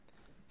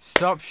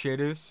What's up,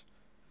 shitters?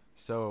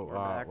 So, We're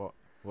back.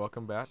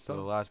 welcome back to the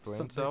Sup- last brain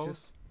sup, cells.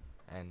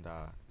 bitches? And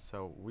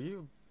so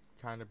we've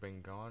kind of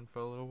been gone for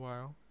a little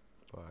while,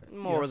 but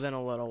More Yes. than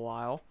a little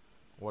while.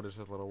 what is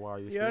this little while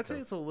you Yeah, I'd speak say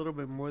of? it's a little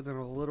bit more than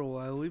a little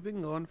while. We've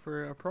been gone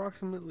for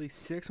approximately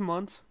 6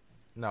 months.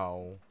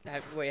 No,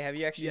 Have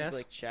you actually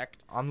Yes.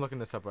 checked? I'm looking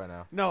this up right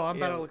now. No, I'm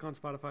about Yeah. to look on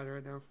Spotify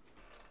right now.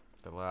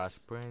 The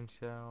last brain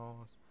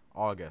cells,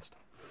 August.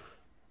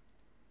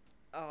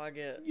 Oh, I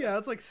get. Yeah,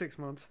 it's like 6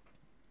 months.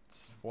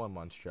 It's 4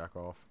 months. Check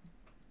off.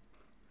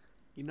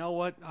 You know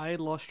what? I had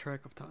lost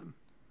track of time.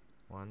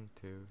 1,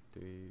 2,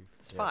 3.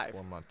 It's 5.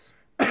 4 months.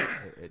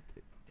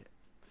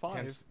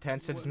 5. Ten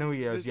since What- New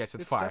Year's. it- Yes,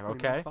 it's 5.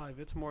 definitely not Okay. 5.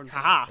 It's more than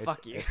 5. Haha, It's-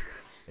 fuck you.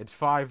 It's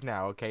 5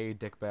 now. Okay, you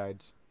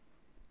dickbags.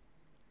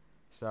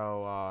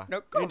 So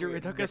No, Andrew,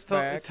 it took us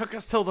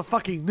till the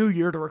fucking New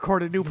Year to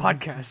record a new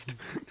podcast.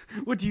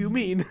 What do you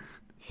mean?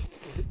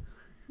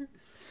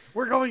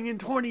 We're going in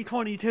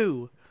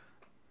 2022.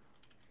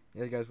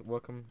 yeah, guys,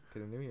 welcome to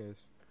the New Year's.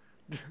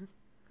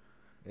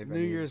 If New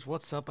any- Year's,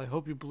 what's up? I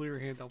hope you blew your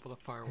hand up with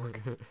a firework.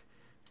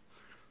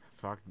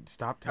 Fuck!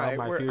 Stop telling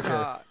my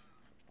future.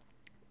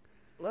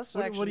 Let's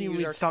What actually do you use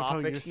mean, our stop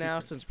telling your topics now,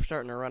 secrets? since we're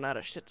starting to run out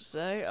of shit to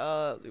say.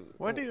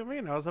 What do you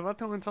mean? I was about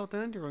to insult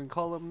Andrew and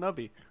call him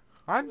Nubby.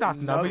 I'm not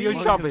No, nubby. you You're He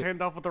took his chubby.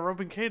 hand off with a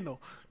Roman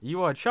candle.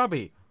 You are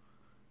chubby.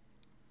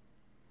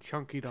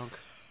 Chunky Dunk.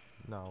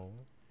 No,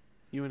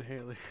 You and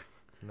Haley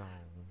no,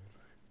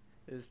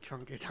 is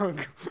Chunky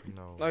Dunk.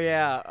 no. Oh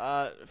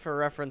yeah. For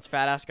reference,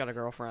 Fat Ass got a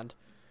girlfriend.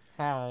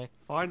 Hi.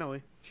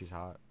 Finally, She's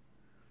hot.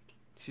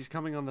 she's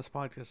coming on this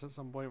podcast at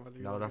some point. Whether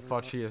you No, want the it or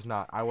fuck not. she is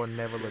not. I will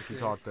never let you Yes.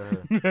 talk to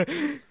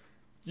her.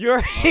 You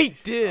already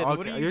did. What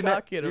Okay, are you you're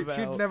talking She's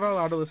about? never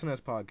allowed to listen to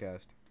this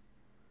podcast.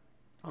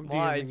 I'm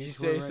Why DMing did you to her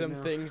say right some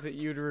now. things that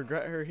you'd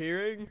regret her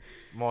hearing?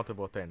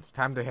 Multiple things.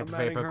 Time to hit I'm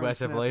adding vape her on Snap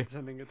aggressively. and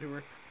sending it to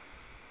her.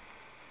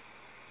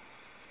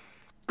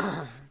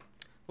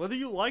 Whether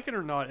you like it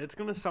or not, it's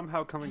gonna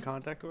somehow come in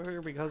contact with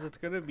her because it's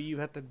gonna be you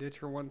have to ditch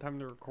her one time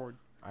to record.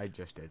 I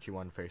just did. She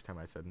wanted FaceTime.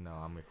 I said no.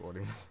 I'm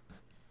recording.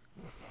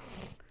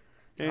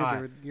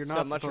 Andrew, you're not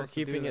So much for supposed to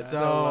do keeping it that. so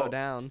So- low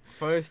down.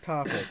 First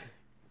topic.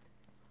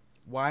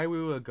 Why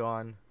we were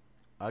gone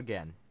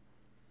again.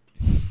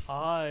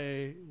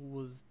 I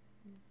was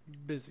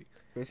busy.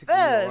 Basically,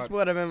 This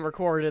would have been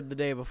recorded the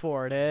day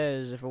before it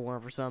is if it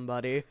weren't for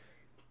somebody.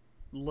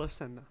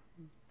 Listen,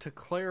 to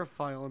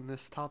clarify on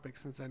this topic,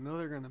 since I know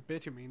they're gonna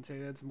bitch at me and say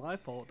that's my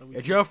fault. That we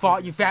it's can't your fault,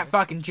 record you this fat today.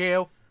 fucking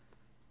Jew.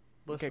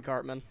 Listen, Okay,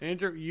 Cartman.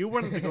 Andrew, you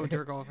wanted to go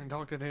jerk off and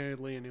talk to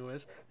Haley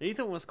anyways.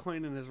 Ethan was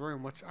cleaning his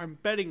room, which I'm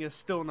betting is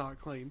still not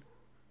clean.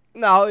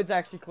 No, it's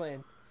actually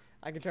clean.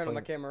 I can turn on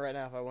my Clean. camera right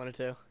now if I wanted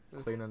to.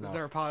 Clean Is enough.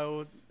 there a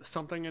pile of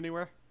something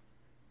anywhere?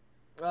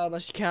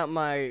 Unless you count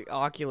my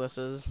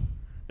Oculuses.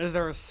 Is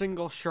there a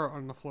single shirt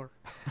on the floor?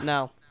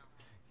 No,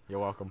 You're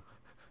welcome.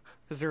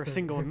 Is there a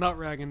single nut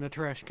rag in the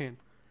trash can?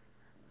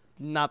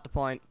 not the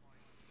point.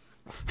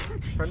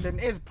 Brendan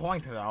is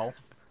point though.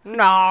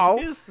 No.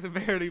 Is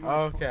very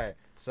much. Okay,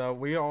 so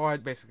we all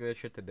had basically the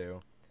shit to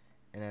do,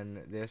 and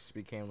then this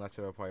became less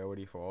of a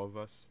priority for all of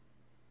us.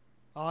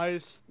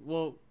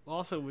 Well,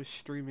 also with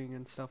streaming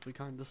and stuff, we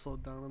kind of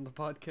slowed down on the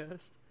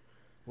podcast.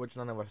 Which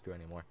none of us do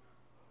anymore.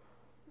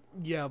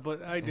 Yeah,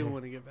 but I do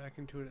want to get back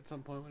into it at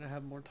some point when I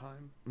have more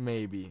time.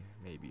 Maybe.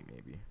 Maybe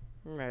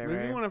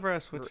whenever I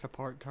switch to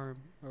part-time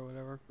or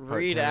whatever.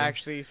 Reed Part-time.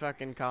 actually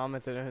fucking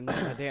commented in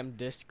my damn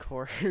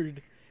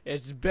Discord.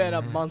 It's been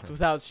a month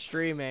without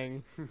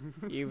streaming,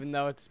 even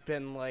though it's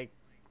been like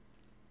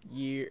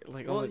Well,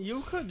 almost-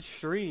 you could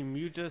stream,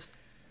 you just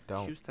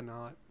Don't. choose to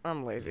not.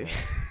 I'm lazy.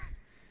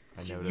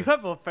 I know You this.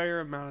 have a fair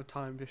amount of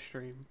time to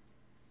stream.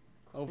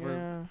 Over,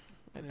 Yeah,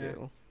 I Yeah.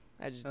 do.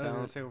 I just I was gonna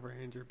don't. say over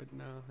Andrew, but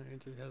no,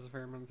 Andrew has a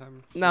fair amount of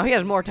time. No, he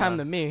has more time Yeah.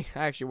 than me.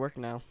 I actually work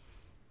now.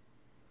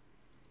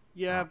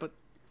 Yeah, Oh. but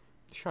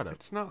Shut up.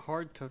 it's not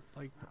hard to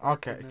like. work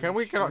Okay, and can then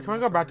we stream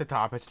go back to afterwards.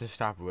 topics and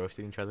stop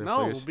roasting each other,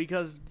 No, please?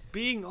 because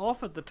being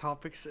off of the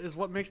topics is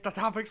what makes the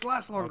topics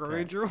last longer,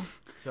 Okay. Andrew.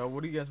 So,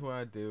 what do you guys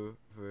want to do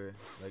for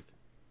like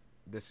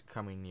this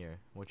coming year?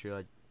 What's your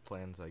like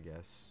plans? I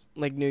guess.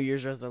 Like New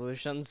Year's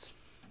resolutions.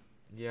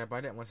 Yeah, but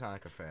I didn't want to sound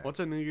like a fat. What's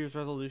a New Year's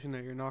resolution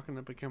that you're not going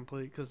to be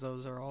complete because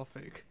those are all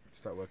fake?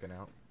 Start working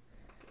out.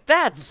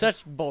 That's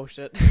such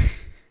bullshit.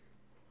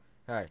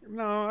 Hey,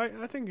 No,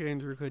 I think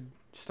Andrew could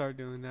start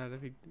doing that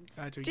if he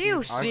actually. Do you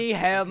gave see 15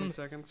 him?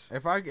 Seconds.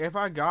 if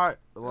I got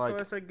why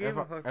like I said give if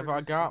a I, fuck if for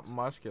I got distance.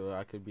 muscular,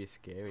 I could be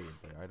scary,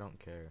 but I don't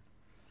care.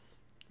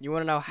 You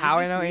want to know how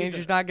I just know need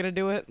Andrew's to- not gonna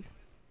do it?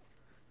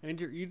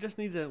 Andrew, you just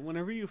need to.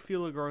 Whenever you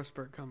feel a growth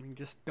spurt coming,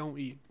 just don't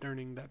eat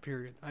during that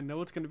period. I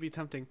know it's going to be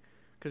tempting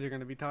because you're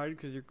going to be tired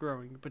because you're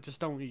growing, but just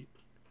don't eat.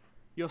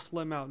 You'll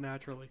slim out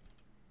naturally.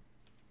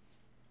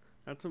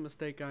 That's a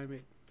mistake I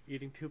made.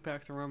 Eating 2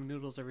 packs of ramen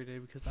noodles every day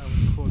because I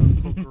was quote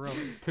unquote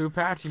growing. 2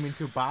 packs? You mean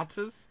 2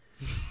 boxes?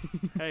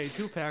 Hey,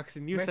 2 packs,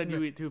 and you Mason, said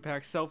you eat 2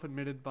 packs,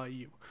 self-admitted by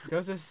you. There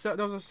was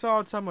a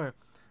song somewhere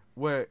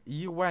where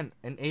you went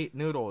and ate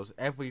noodles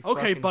every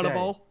Okay, fucking day.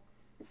 Butterball.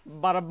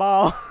 Bada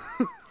ball.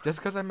 Just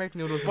because I make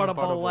noodles with Butterball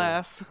Butterball.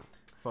 ass.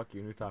 Fuck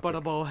you, new topic.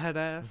 Butterball head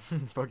ass.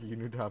 Fuck you,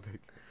 new topic.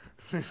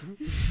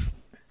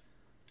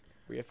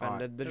 We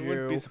offended the I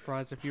wouldn't be Jew.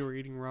 surprised if you were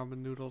eating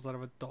ramen noodles out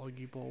of a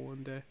doggy bowl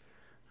one day.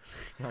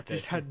 Okay.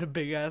 Just had the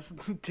big ass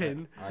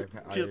tin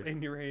just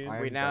in your hand.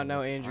 I- We I'm now done know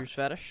with- Andrew's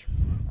fetish.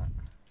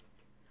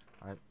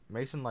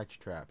 Mason likes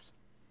traps.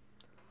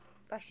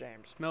 That's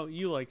James. No,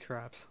 you like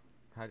traps.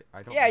 I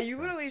don't. Yeah, like you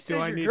traps. literally I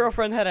said your need-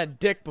 girlfriend had a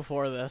dick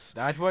before this.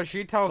 That's what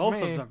she tells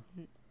Both me. of them.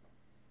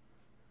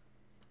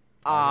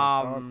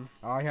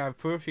 I have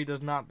proof she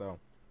does not, though.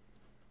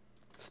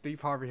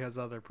 Steve Harvey has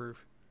other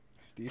proof.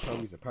 Steve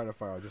Harvey's a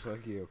pedophile, just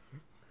like you.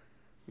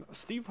 No,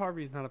 Steve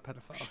Harvey's not a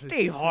pedophile.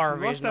 Steve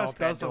Harvey's no mustache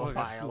does look like a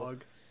pedophile.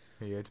 slug.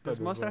 Yeah, it's His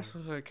mustache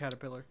looks like a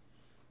caterpillar.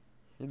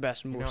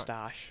 Best know-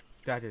 mustache.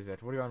 That is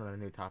it. What are you on a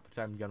new topic?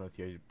 I'm done with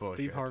your bullshit.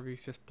 Steve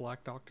Harvey's just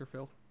Black Dr.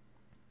 Phil.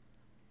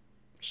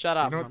 Shut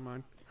up. You know- In my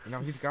mind. You know,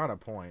 he's got a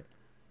point.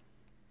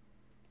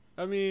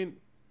 I mean,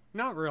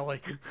 not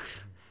really.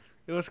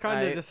 It was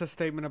kind of I- just a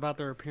statement about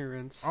their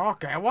appearance.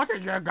 Okay, what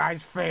is your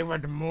guys'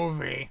 favorite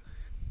movie?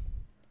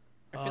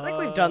 I feel like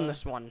we've done Uh,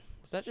 this one.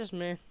 Is that just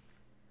me?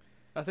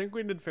 I think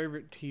we did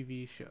favorite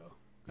TV show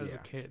as a Yeah.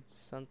 kid.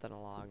 Something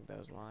along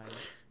those lines.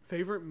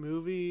 Favorite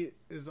movie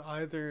is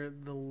either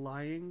The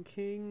Lion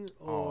King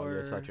Oh, or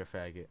you're such a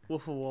faggot.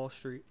 Wolf of Wall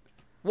Street.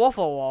 Wolf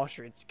of Wall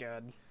Street's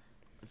good.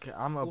 Okay,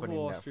 I'm Wolf of opening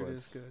Wall Street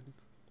is Netflix. good.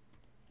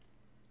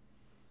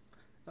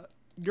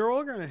 You're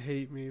all gonna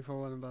hate me for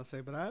what I'm about to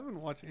say, but I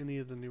haven't watched any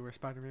of the newer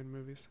Spider-Man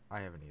movies. I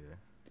haven't either.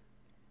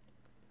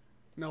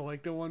 No,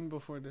 like the one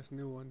before this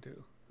new one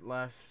too.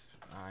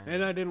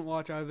 And I didn't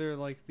watch either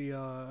like the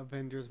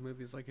Avengers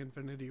movies, like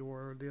Infinity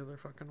War or the other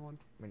fucking one.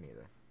 Me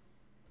neither.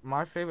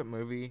 My favorite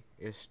movie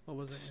is What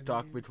was it?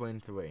 stuck Endgame? between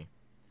three.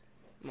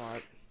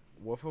 What?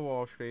 Wolf of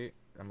Wall Street,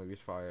 that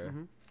movie's fire.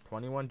 Mhm.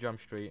 21 Jump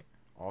Street,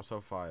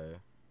 also fire.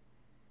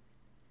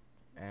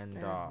 And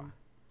Damn.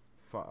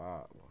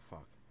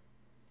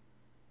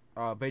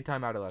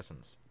 Bedtime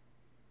Adolescence.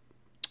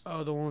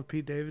 Oh, the one with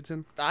Pete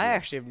Davidson. I Yeah.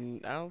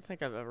 actually, I don't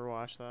think I've ever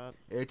watched that.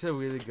 It's a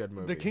really good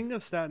movie. The King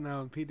of Staten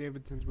Island, Pete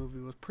Davidson's movie,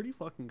 was pretty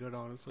fucking good,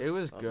 honestly. It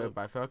was Also- good,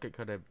 but I felt like it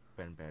could have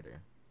been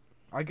better.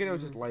 I get it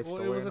was his life Well,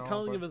 story. it was a and all,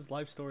 telling but- of his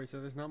life story,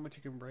 so there's not much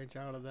you can branch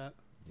out of that.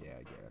 Yeah,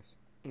 I guess.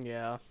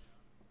 Yeah.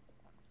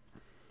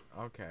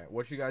 Okay,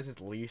 what's you guys'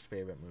 least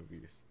favorite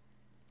movies?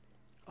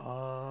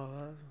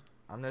 I'm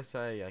gonna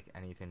say like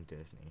anything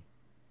Disney.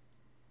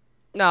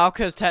 No,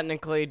 because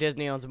technically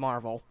Disney owns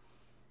Marvel.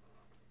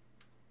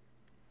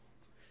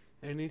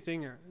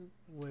 Anything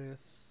with,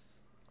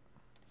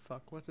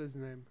 fuck, what's his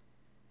name?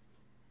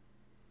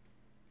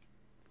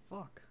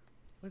 Fuck.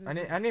 What is his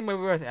name? Any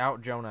movie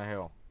without Jonah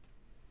Hill.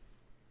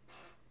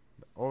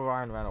 Or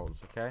Ryan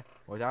Reynolds, okay?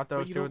 Without Wait,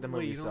 those you two, don't- the wait,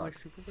 movie you don't like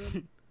sucks.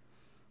 Superman?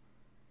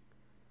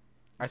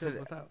 I You said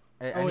without.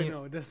 a- Oh wait, any-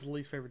 no, this is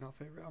least favorite, not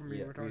favorite. I'm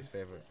being yeah, retarded. least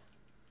favorite.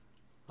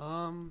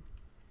 Um,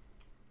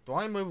 The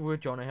only movie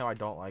with Jonah Hill I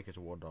don't like is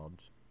War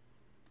Dogs.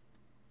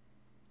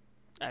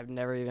 I've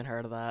never even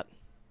heard of that.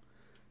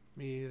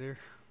 me either.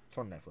 It's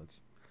on Netflix.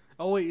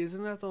 Oh wait,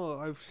 isn't that the?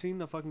 I've seen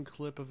the fucking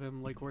clip of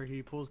him like where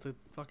he pulls the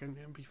fucking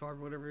MP5 or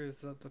whatever it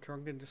is out the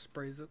trunk and just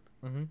sprays it.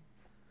 Mm-hmm.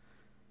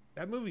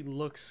 That movie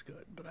looks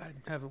good, but I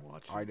haven't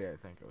watched I it. did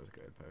think it was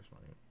good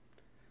personally.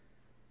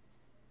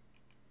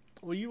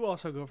 Well, you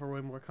also go for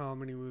way more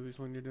comedy movies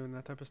when you're doing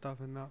that type of stuff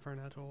and not for an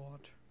actual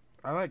watch.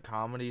 I like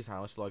comedies. I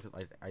also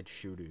like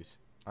shooters.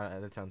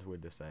 That sounds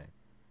weird to say.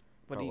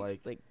 What But do you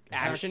like- like?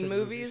 Action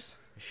movies?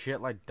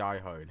 Shit like Die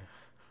Hard.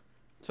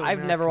 So I've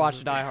an never action watched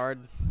movie. Die Hard.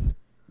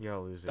 You're a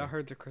loser. Die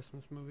Hard's a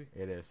Christmas movie.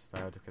 It is. Die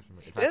Hard's a Christmas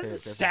movie. It doesn't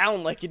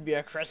sound like it'd be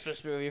a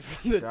Christmas movie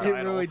from the Die- It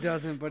title. really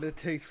doesn't, but it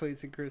takes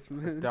place in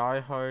Christmas. Die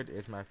Hard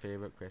is my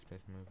favorite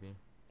Christmas movie.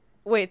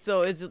 Wait,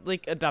 so is it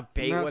like a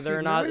debate Now, whether see,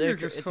 or not now you're it-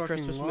 just it's a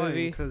Christmas fucking lying,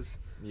 movie? 'cause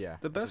Yeah.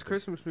 the it's best a good-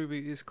 Christmas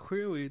movie is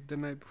clearly The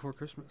Night Before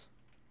Christmas.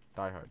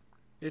 Die Hard.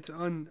 It's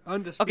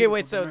undisputed. Okay,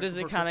 wait. So does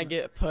it kind of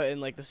get put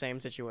in like the same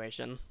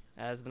situation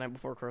as The Night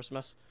Before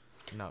Christmas?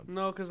 No.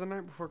 No, because The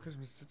Night Before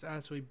Christmas is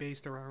actually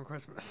based around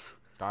Christmas.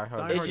 Die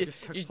Hard. Die It Hard ju-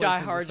 just took just place Die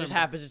in Hard just December.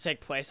 happens to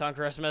take place on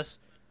Christmas.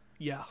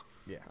 Yeah,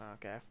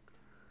 Okay.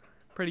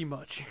 pretty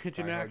much. It's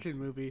an Die Hard's- action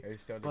movie,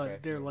 It's still the but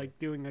best they're movie. like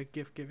doing a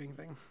gift giving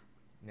thing.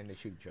 And then they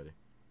shoot each other.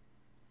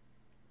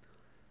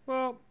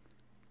 Well,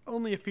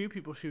 only a few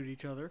people shoot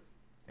each other.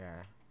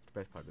 Yeah. It's the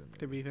best part of the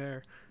To movie. be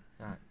fair,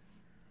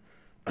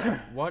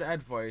 What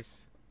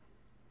advice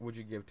would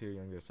you give to your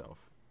younger self?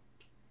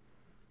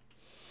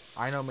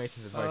 I know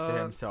Mason's advice to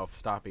himself: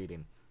 stop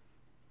eating.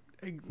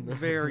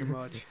 very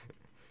much.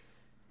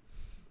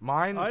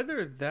 Mine.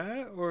 Either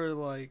that or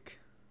like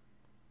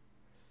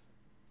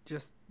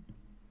just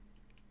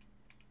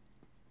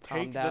Calm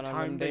take the down on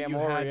time them that damn you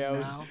had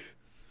Oreos. now.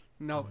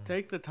 No,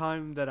 take the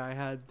time that I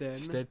had then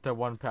Stick to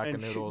one pack of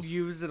and noodles.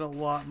 use it a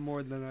lot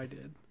more than I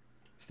did.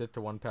 Stick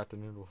to one pack of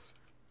noodles.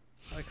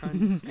 I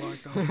kind of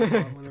slacked off a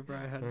lot whenever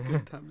I had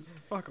good times.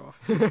 Fuck off.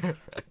 My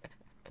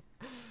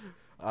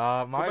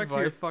Go back to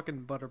your advice. fucking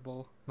butter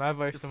bowl. My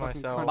advice Your to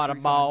fucking myself. Butter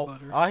countryside bowl.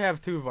 butter. I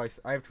have two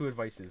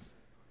advices.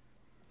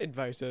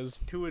 Advices.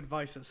 Two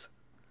advices.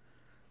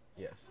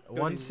 Yes. Good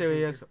One's English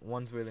serious,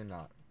 one's really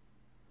not.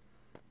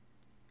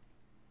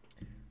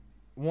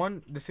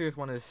 The serious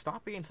one is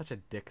stop being such a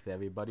dick to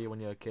everybody when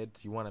you're a kid.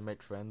 You want to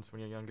make friends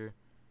when you're younger.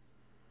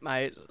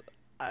 I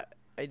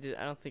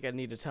don't think I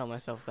need to tell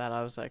myself that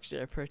I was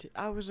actually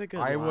I was a good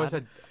I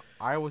lad.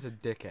 was a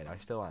dickhead. I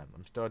still am.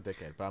 I'm still a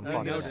dickhead, but I'm I I was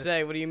funny. gonna Now.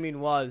 say, what do you mean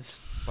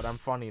was? But I'm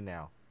funny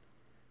now.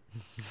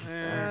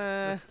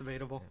 That's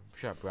debatable.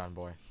 Shut up, brown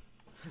boy.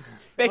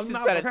 Mason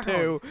not said it proud.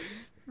 too.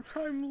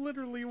 I'm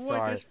literally white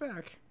Sorry. as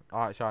fuck. All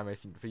right, sorry,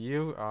 Mason. For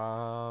you,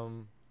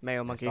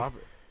 Mayo monkey.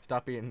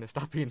 stop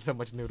eating so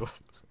much noodle.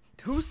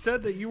 Who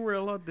said that you were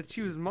allowed to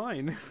choose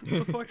mine?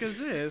 What the fuck is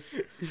this?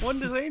 When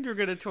does Andrew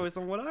get a choice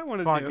on what I want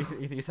to Fine,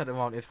 do? you said it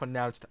wrong. It's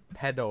pronounced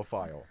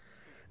pedophile.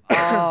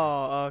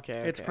 Oh, okay.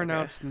 It's okay,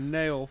 pronounced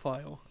nail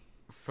file.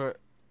 For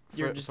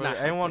You're just for not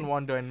anyone helping.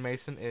 wondering,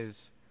 Mason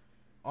is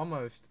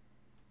almost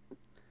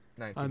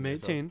 19. I'm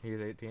years old. 18. He's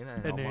 18 and,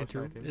 And almost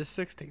Andrew 19. is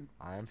 16.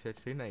 I am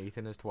 16 and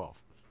Ethan is 12.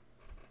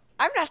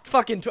 I'm not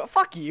fucking.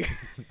 Fuck you.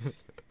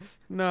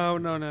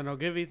 No.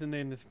 Give Ethan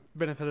the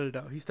benefit of the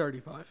doubt. He's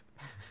 35.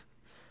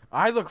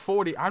 I look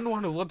 40. I'm the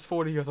one who looks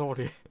 40 years old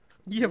here.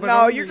 Yeah, but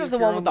No, only you're just if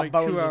the one on, with the like, 2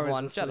 bones of hours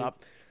one. Shut sleep. up.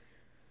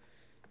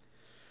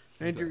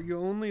 Andrew, you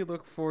only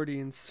look 40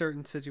 in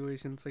certain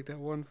situations, like that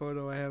one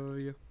photo I have of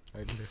you.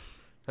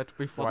 That's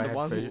before What, I the had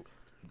one facial. who-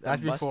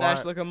 That's The before mustache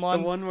I, looking The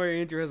one. one where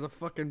Andrew has a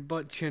fucking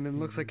butt chin and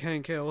looks like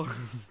Hank Hill.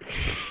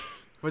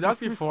 but that's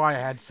before I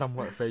had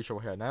somewhat facial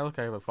hair. Now I look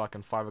like a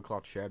fucking 5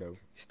 o'clock shadow. You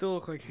still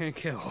look like Hank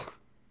Hill.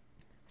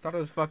 Thought it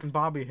was fucking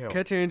Bobby Hill.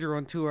 Catch Andrew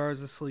on 2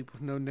 hours of sleep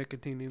with no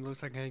nicotine. He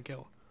looks like Hank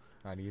Hill.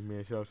 I need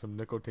myself some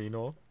nicotine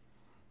or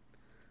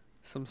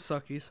Some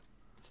suckies.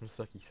 some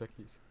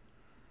suckies.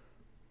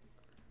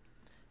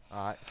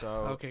 Alright, so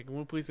Okay, can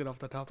we please get off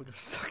the topic of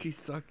suckies?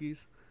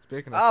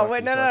 speaking of Oh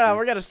wait, no. suckies,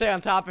 We're gonna stay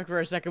on topic for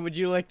a second. Would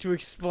you like to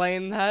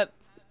explain that,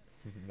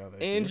 no,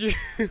 thank you.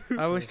 Andrew?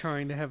 I was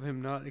trying to have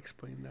him not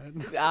explain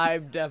that.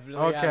 I'm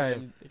definitely. Okay, having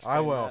him I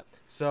explain will. that.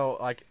 So,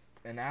 like,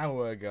 an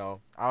hour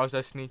ago, I was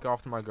just sneak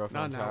off to my Not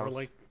girlfriend's an hour, house.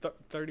 like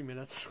 30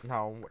 minutes.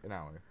 No, an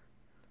hour.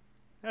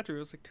 Actually, it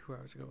was like 2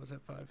 hours ago. Was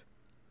that 5?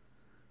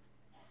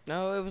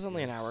 No, it was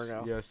only an hour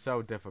ago. You're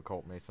so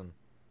difficult, Mason.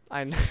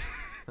 I know.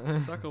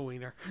 Suck a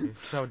wiener. You're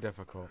so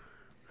difficult.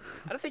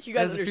 I don't think you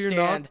guys As if you're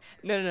not- understand.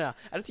 No.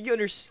 I don't think you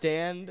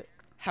understand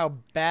how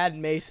bad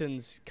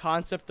Mason's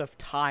concept of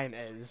time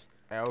is.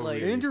 Oh,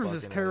 Like- really Andrew's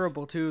is fucking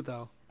terrible too,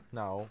 though.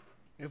 No.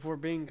 If we're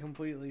being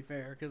completely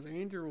fair, because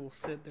Andrew will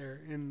sit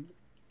there and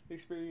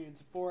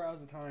experience 4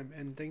 hours of time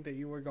and think that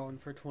you were gone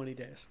for 20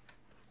 days.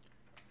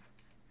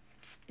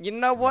 You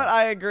know what? Yeah.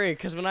 I agree.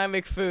 Because when I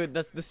make food,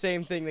 that's the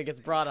same thing that gets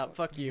brought up.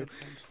 Fuck you.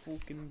 Headphones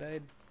fucking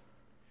dead.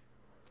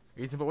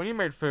 Ethan, but when you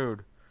made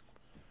food,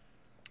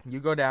 you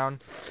go down,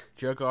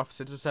 jerk off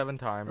 6 or 7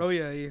 times, Oh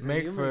yeah, Ethan,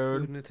 Make you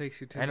food, and it takes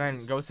you 2 and hours.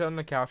 then go sit on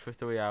the couch for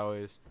 3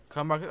 hours.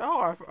 Come back.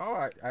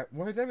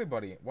 Where's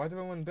everybody? Why is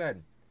everyone in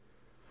bed?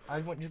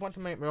 Just went to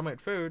make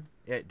food.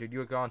 Yeah, dude, you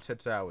were gone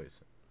 6 hours.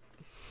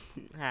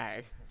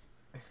 Hey.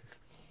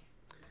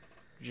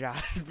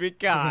 Just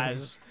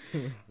because.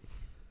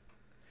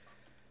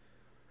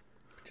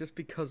 Just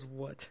because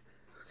what?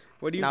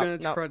 What are you No, gonna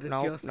no, try to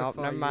no, no,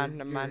 justify never mind, your,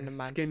 never mind, your never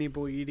mind. skinny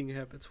boy eating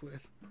habits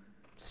with?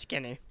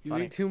 Skinny. You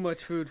Funny. eat too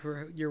much food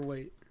for your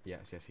weight.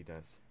 Yes, he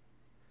does.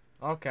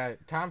 Okay,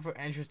 time for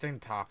interesting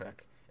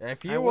topic.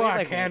 If I you weigh were a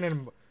like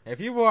cannonball,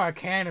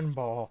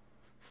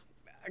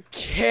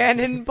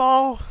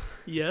 Cannonball?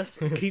 Yes.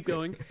 Keep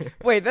going.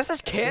 Wait, this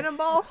is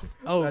cannonball?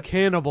 Oh,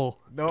 cannibal.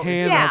 No,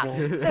 Yeah,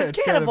 Cannibal. that's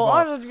cannonball.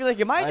 I was going to be like,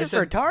 am I I just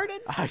said- retarded?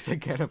 I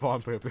said cannonball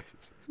on purpose.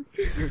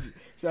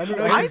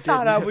 I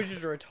thought I was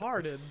just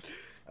retarded.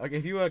 Like,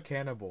 if you were a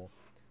cannibal,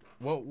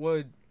 where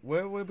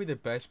would be the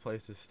best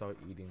place to start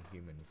eating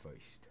human first?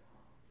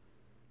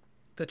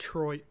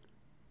 Detroit.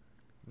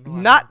 No,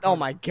 I Not. don't- Oh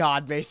my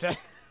God, Mason.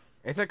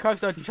 Is it cause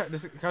the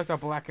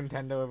black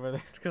Nintendo over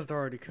there? It's because they're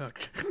already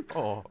cooked.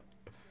 Oh,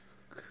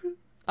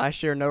 I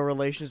share no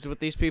relations with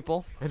these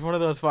people. it's one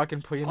of those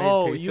fucking pre-made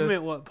Oh, pizzas. you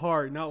meant what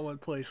part, not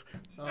what place.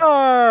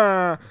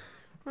 Hmm.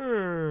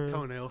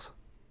 Toenails.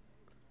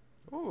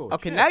 Ooh,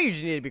 Okay, now you chips.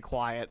 just need to be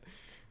quiet.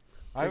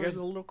 I There's was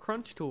a little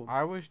crunch to 'em.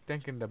 I was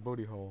thinking the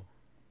booty hole.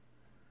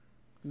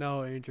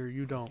 No, Andrew,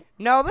 you don't.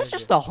 No, that's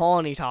just the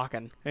horny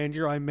talking.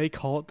 Andrew, I may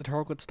call it the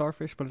chocolate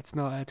starfish, but it's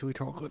not actually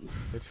chocolate.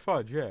 It's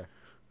fudge, yeah.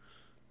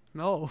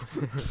 No.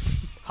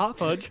 Hot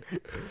fudge.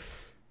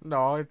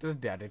 No, it's just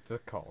dead. It's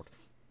just cold.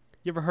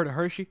 You ever heard of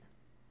Hershey?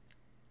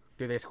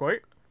 Do they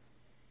squirt?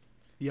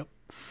 Yep.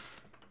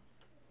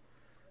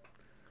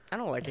 I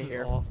don't like it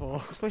here. Awful.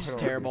 This place is I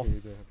don't terrible.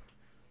 hate it.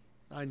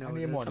 I know. I it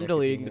need is. more I'm nicotine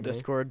deleting the in me.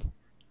 Discord.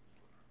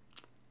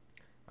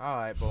 All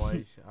right,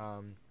 boys.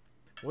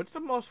 What's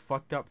the most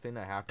fucked up thing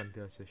that happened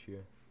to us this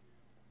year?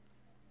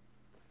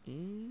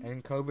 Mm.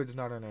 And COVID's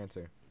not an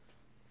answer.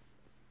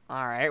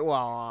 All right.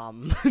 Well,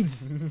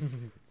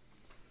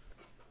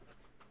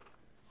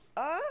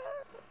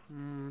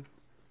 Mm.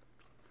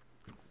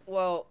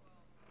 well,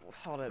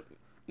 hold it.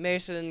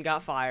 Mason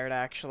got fired,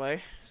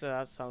 actually. So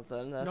that's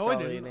something. That's No, I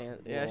probably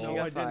didn't. Yeah, she No,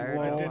 got I didn't. fired.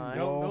 I Don't didn't. lie.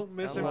 No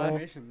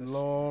misinformation. This-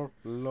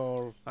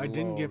 Lord. I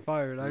didn't get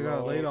fired. I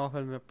got laid off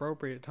at an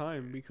appropriate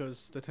time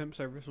because the temp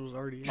service was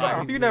already. Shut up,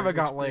 ending you their never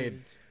got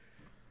laid.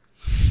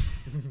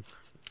 experience.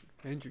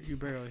 Andrew, you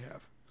barely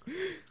have.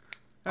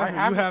 I Andrew,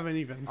 haven't. You haven't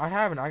even. I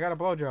haven't. I got a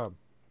blowjob.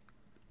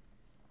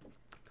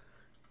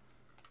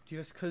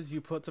 Just because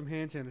you put some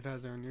hand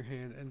sanitizer on your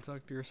hand and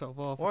sucked yourself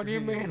off. What with do you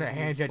your mean a doesn't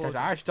hand mean sanitizer? bullshit.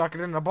 I stuck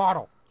it in a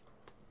bottle.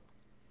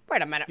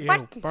 Wait a minute. Ew,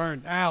 What?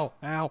 burn. Ow.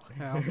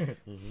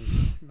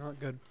 Not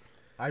good.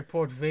 I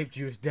poured vape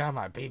juice down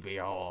my pee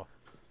hole.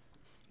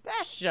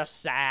 That's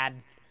just sad.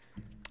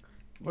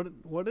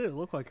 What did it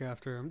look like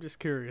after? I'm just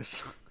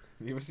curious.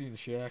 You ever seen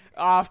Shaq?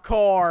 Of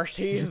course,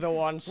 he's the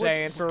one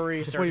saying for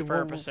research Wait,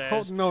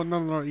 purposes.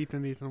 no,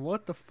 Ethan.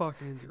 What the fuck,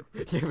 Andrew?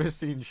 You ever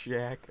seen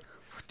Shaq?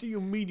 What do you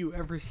mean you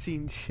ever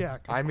seen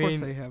Shaq? Of I course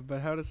mean- they have,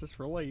 but how does this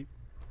relate?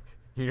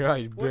 You know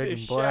he's What big does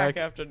and black. Shaq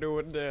have to do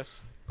with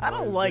this? I Oh,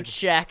 don't he's like big.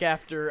 Shaq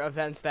after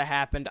events that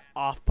happened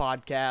off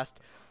podcast.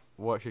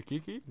 What,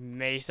 Shakiki?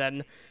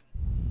 Mason.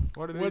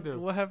 What did he What do?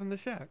 what happened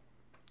to Shaq?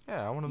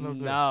 Yeah, I want to know. too.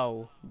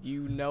 No,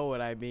 you know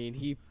what I mean.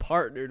 He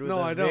partnered with No,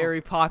 a I don't. very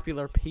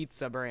popular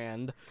pizza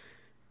brand.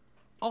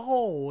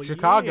 Oh,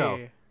 Chicago.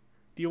 yeah.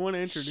 Do you want to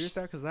introduce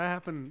that? Because that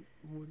happened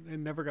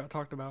and never got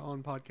talked about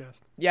on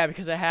podcast. Yeah,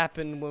 because it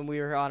happened when we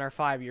were on our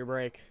 5-year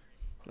break.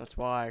 That's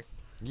why.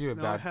 You a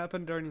No, it bad.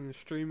 happened during the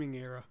streaming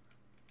era.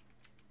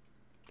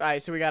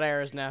 Alright, so we got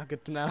errors now.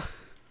 Good to know.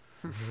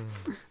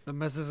 The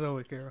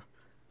Mesozoic era.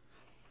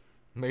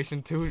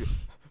 Mason 2.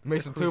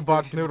 Mason 2 Crustacean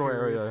box noodle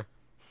period. area.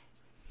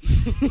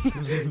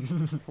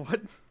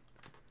 What?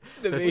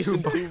 The The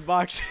Mason two 2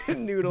 box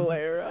noodle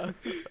era.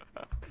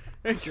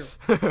 Andrew,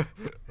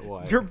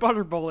 What? your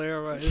Butterball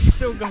era is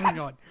still going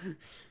on.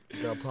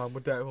 You got a problem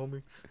with that,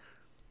 homie?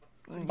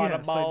 Yes,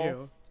 Butterball. I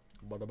do.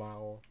 What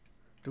about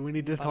Do we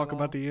need to talk Butterball.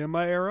 about the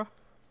Emma era?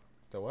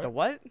 the what? The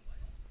what?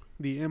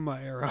 The Emma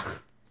era.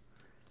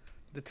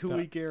 The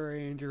 2-week era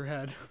Andrew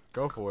had.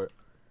 Go for it.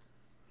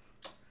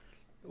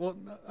 Well,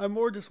 I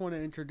more just want to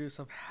introduce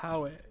of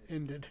how it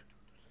ended.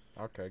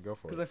 Okay, go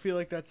for Because it. I feel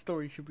like that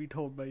story should be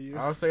told by you.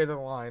 I'll say the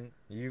line.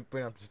 You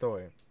bring up the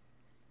story.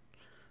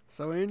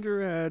 So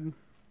Andrew had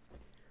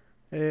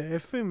a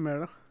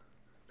female.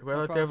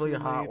 Relatively Approximately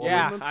hot three woman.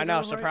 Yeah, months I know. ago,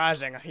 right?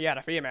 Surprising. He had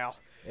a female.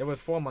 It was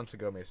 4 months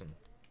ago, Mason.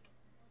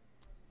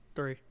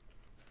 3.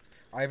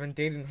 I've been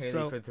dating Haley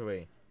So- for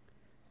 3.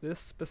 This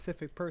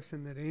specific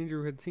person that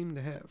Andrew had seemed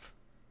to have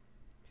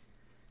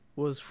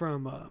was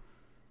from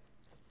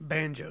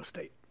Banjo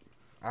State,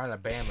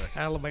 Alabama.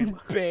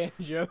 Alabama.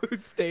 Banjo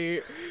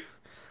State.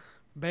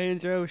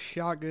 Banjo,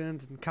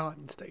 shotguns, and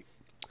Cotton State.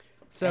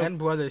 So, And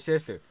brother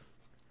sister.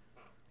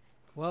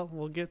 well,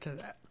 we'll get to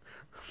that.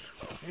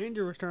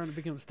 Andrew was trying to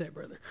become a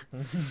stepbrother.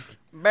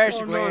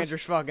 Basically, Oh, no,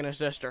 Andrew's fucking his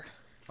sister.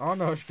 Oh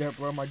no, step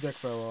bro, my dick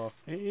fell off.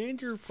 And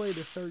Andrew played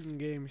a certain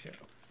game show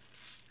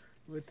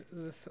with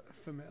this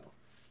female.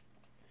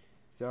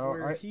 So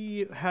where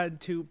he had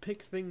to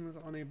pick things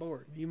on a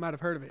board. You might have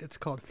heard of it. It's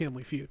called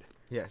Family Feud.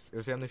 yes, it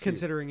was Family Feud.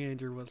 Considering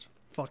Andrew was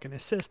fucking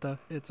his sister,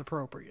 it's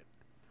appropriate.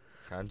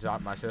 Turns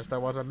out my sister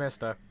was a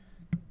mister.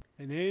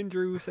 And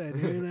Andrew said,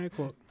 and I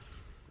quote,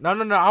 No,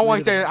 I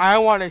want to say. I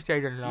want to say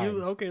the line.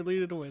 okay,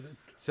 lead it away then.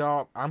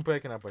 So I'm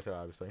breaking up with her,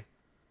 obviously.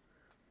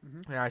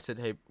 Mhm. And I said,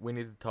 hey, we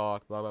need to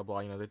talk. Blah blah blah.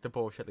 You know, the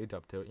bullshit leads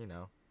up to it. You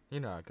know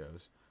how it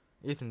goes.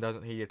 Ethan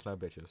doesn't. He gets no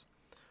bitches.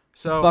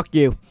 So Fuck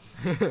you.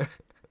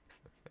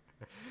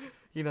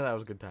 you know that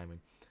was good timing.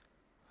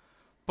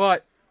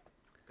 But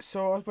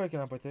so I was breaking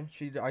up with her.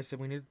 I said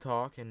we need to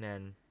talk, and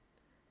then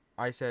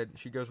I said,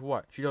 she goes,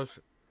 what?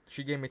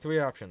 She gave me 3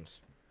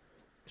 options.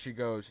 She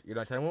goes, you're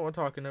not telling me what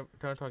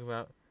we're talking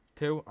about.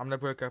 2, I'm gonna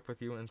break up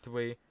with you, and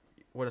 3,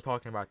 we're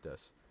talking about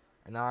this.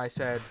 And I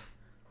said,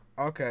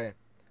 okay,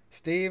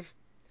 Steve,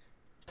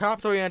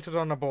 top 3 answers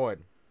on the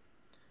board.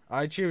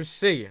 I choose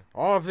C,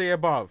 all of the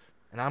above,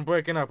 and I'm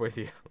breaking up with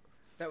you.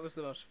 That was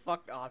the most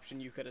fucked option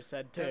you could have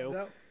said,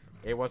 too.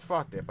 It was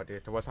fucked it, but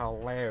it was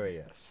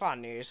hilarious.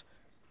 Funnies.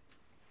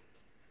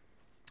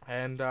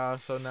 And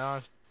so now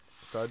I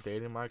started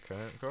dating my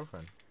current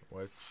girlfriend,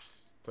 which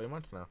 3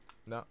 months now.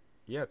 No,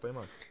 yeah, 3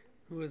 months.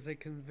 Who was a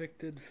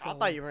convicted I felon.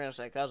 thought you were going to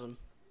say cousin.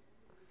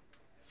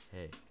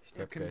 Hey, A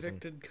step cousin,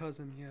 convicted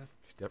cousin, yeah.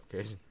 step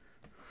cousin.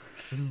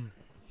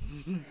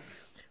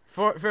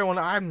 For everyone,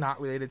 I'm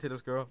not related to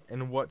this girl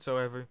in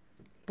whatsoever.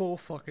 Bull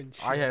fucking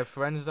shit. I have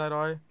friends that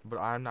are, but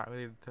I'm not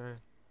related to her.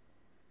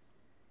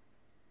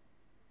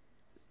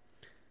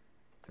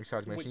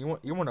 Besides, Wait. Mason,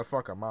 you want to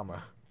fuck her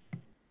mama?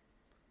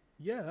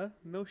 Yeah,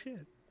 no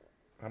shit.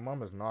 Her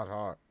mama's not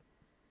hot.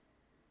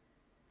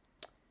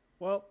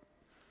 Well,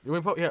 You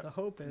want me to the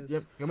hope is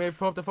you want me to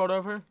pull up the photo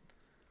of her?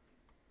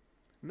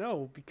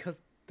 no,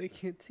 because they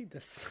can't see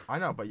this. I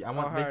know, but I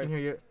want they Alright. can hear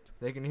you.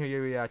 They can hear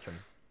your reaction.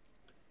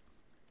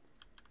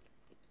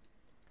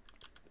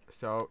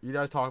 So you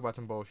guys talk about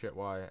some bullshit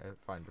while I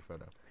find the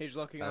photo. He's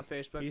looking on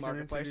Facebook He's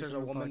Marketplace. There's a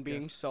introducing the woman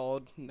being podcast.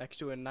 sold next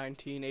to a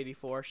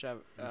 1984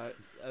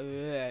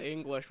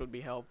 English would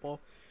be helpful.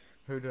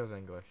 Who does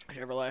English?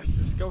 Chevrolet.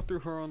 Just go through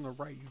her on the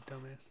right, you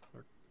dumbass.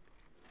 Or,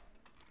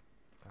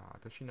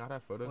 Does she not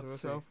have photos of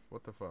Let's see. herself?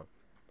 What the fuck?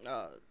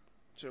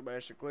 So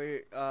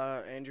basically,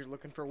 Andrew's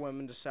looking for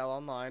women to sell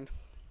online,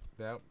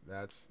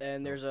 That's.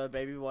 and there's a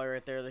baby boy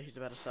right there that he's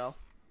about to sell.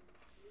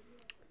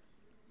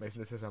 Mason,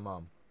 this is her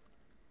mom.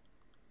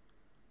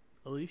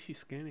 at least she's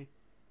skinny.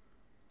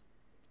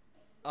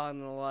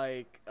 On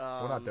like,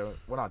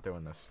 We're not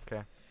doing this.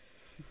 Okay.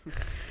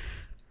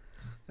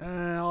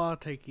 I'll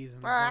take Ethan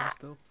Ah.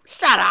 still.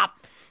 Shut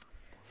up!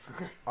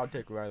 I'll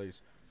take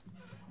Riley's.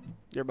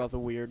 You're both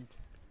weird.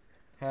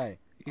 Hey,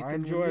 Ethan, I when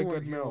enjoy a you were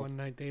good here meal. One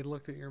night they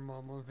looked at your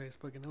mom on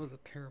Facebook and it was a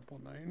terrible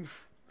night.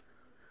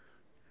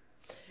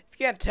 If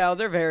you can't tell,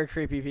 they're very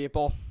creepy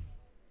people.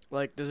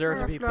 Like, deserve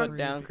to be put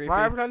down creepy.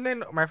 My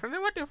friend,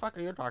 what the fuck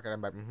are you talking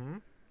about?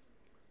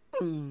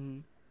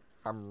 Mm.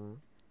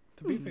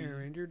 To be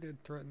fair, Andrew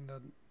did threaten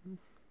to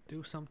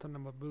do something to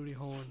my booty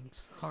hole and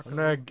huck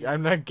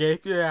I'm gonna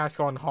gape your ass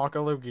on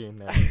Hawkaloogie in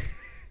there.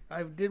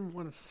 I didn't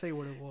want to say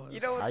what it was.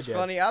 You know I what's did.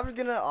 funny? I was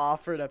gonna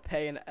offer to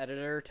pay an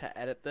editor to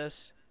edit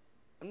this.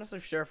 I'm not so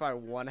sure if I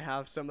want to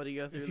have somebody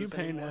go through If you this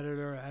pay an anymore.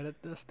 editor to edit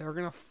this, they're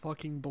gonna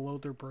fucking blow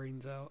their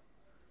brains out.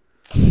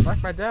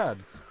 Like my dad.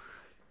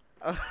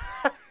 God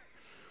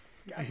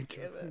Andrew,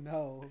 damn it.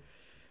 no.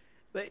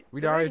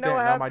 We do already they know did.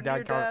 what Now my happened to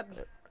your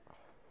dad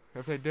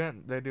If they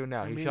didn't, they do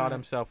now. I He mean, shot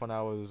himself when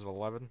I was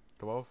 11,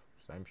 12.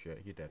 Same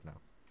shit. He dead now.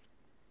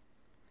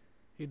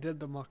 He did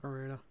the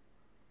Macarena.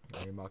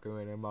 Hey,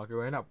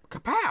 Macarena.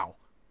 Kapow!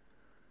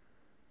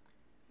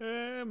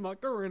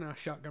 Macarena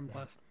shotgun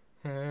blast.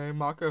 Hey,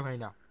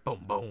 Macarena.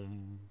 Boom,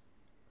 boom.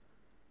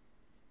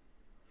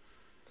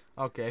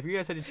 Okay, if you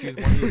guys had to choose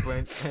one of your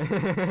brain...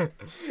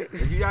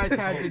 if you guys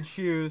had to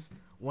choose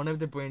one of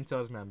the Brain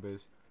Cells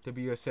members to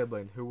be your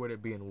sibling, who would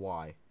it be and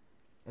why?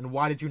 And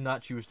why did you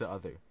not choose the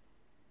other?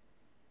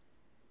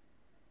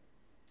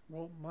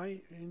 Well, my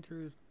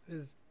Andrew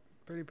is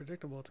pretty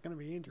predictable. It's gonna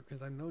be Andrew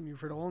because I've known you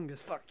for the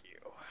longest. Fuck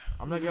you.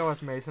 I'm gonna go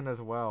with Mason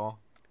as well.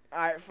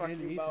 Alright, fuck And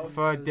you Ethan. both.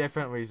 For a Because-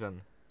 different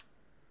reason.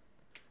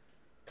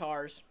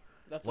 Cars.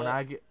 That's When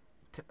it.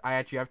 I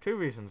actually have two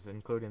reasons,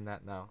 including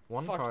that now.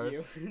 One, Fuck cars.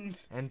 you.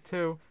 And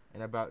two,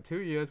 in about 2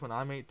 years when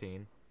I'm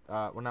 18,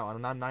 when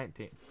I'm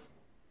 19.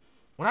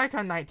 When I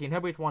turn 19, he'll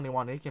be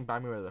 21 and he can buy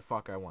me whatever the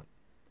fuck I want.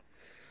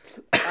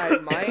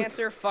 Alright, my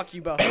answer, fuck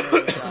you both.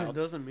 You're a It child.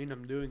 doesn't mean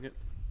I'm doing it.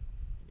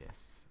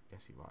 Yes,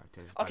 you are.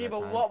 'cause by Okay, that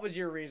but time- what was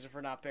your reason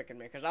for not picking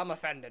me? Because I'm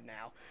offended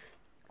now.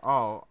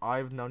 Oh,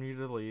 I've known you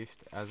the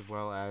least, as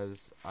well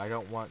as I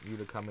don't want you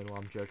to come in while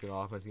I'm jerking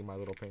off and see my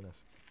little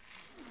penis.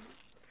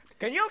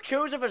 Can you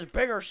choose if it's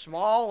big or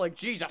small? Like,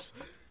 Jesus.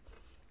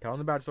 Tell him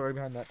the bad story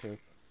behind that too.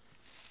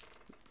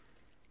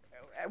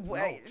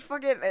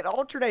 Fucking, it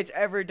alternates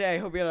every day.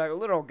 He'll be like,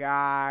 little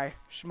guy,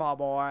 small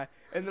boy.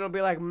 And then it'll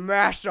be like,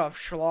 massive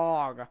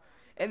schlong.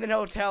 And then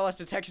he'll tell us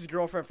to text his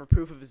girlfriend for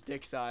proof of his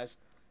dick size.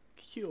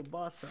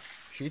 Kielbasa.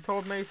 She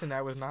told Mason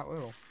that was not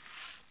little.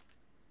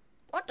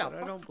 What the But I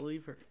fuck? don't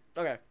believe her.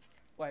 Okay,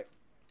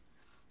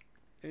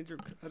 Andrew,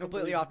 I don't completely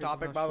believe her off because of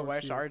topic, how by the short way.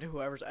 she Sorry is. to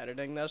whoever's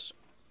editing this.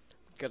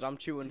 Because I'm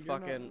chewing You're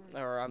not- fucking,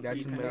 or I'm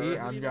That's eating me.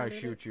 nerds. I'm gonna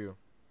shoot you.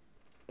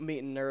 I'm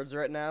eating nerds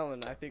right now,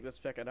 and I think that's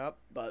picking up,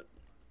 but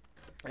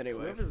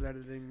anyway. Whoever's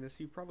editing this,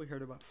 you probably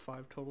heard about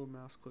 5 total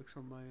mouse clicks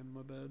on my end,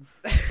 my bad.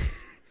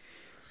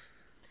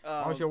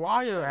 Also,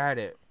 while you're at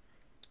it,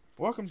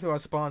 welcome to our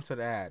sponsored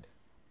ad,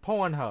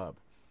 Pornhub.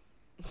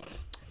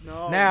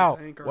 No, Now,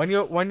 it's Anchor. when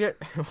you're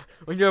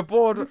when you're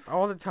bored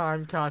all the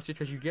time, constantly,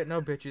 because you get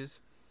no bitches,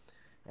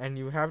 and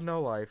you have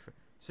no life,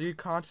 so you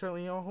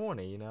constantly are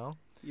horny, you know.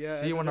 Yeah,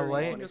 so you wanna editor,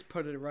 lay- can just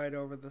put it right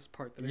over this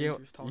part that You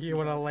Andrew's talking you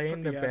want to about. lay Just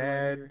in put the ad right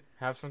bed, here.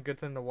 have some good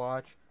thing to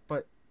watch,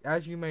 but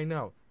as you may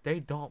know, they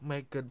don't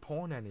make good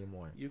porn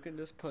anymore. You can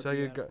just put So the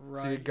you ad go,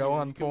 right so you go here.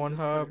 on You can just put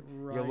Pornhub, it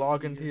you right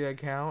log into here. your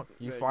account,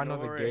 you Right, find all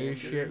the you're gay in.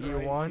 Just shit you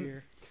right want,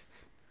 here.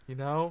 you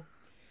know.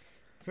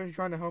 Just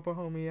trying to help a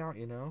homie out,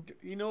 you know.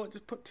 You know what?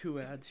 Just put 2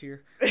 ads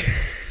here.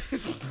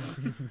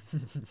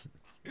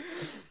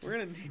 We're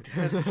gonna need to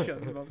have to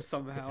shut them up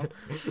somehow.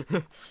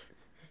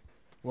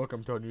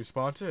 Welcome to our new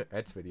sponsor,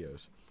 Ets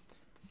Videos.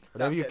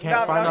 Whatever you Okay,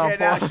 can't find on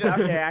okay, porn.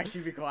 okay,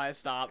 actually be quiet,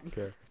 stop.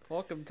 Okay.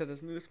 Welcome to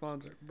this new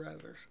sponsor,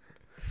 Brothers.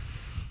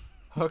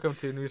 Welcome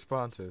to new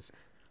sponsors,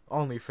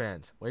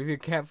 OnlyFans. Whatever you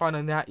can't find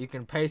on that, you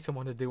can pay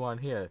someone to do on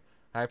here.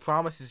 I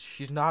promise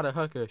she's not a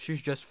hooker.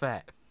 She's just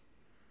fat.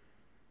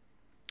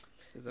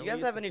 Is that You what guys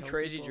have have to any tell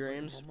crazy people about your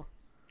dreams? mama?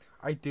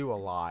 I do a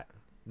lot.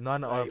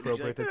 None are Right, you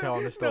appropriate to tell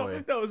in the story.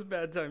 No, that was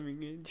bad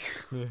timing,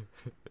 Andrew.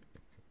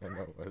 I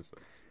know it was.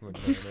 I'm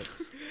doing it.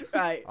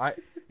 Right.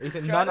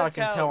 Ethan, Try none to I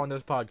can tell. tell on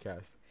this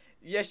podcast.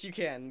 Yes, you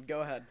can.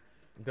 Go ahead.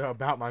 They're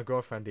about my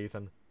girlfriend,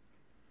 Ethan.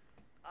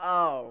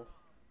 Oh.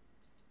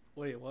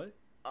 Wait, what?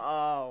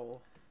 Oh.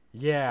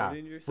 Yeah, What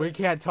did you say? we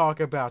can't talk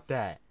about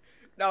that.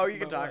 No, you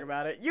can About talk what?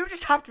 about it. You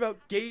just talked about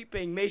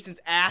gaping Mason's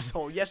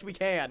asshole. Yes, we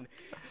can.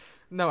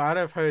 No, out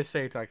of her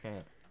sakes, I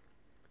can't.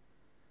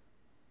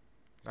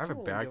 I have a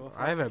She'll back. give a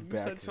I have a fuck. You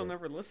said back. she'll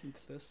never listen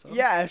to this. So.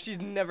 Yeah, if she's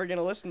never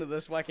gonna listen to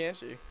this, why can't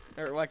she?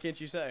 Or why can't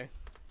you say?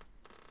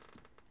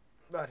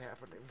 Not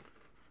happening.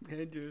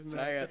 Andrew's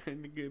not Say it.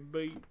 trying to get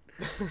beat.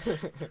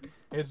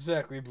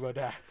 Exactly,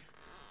 brother.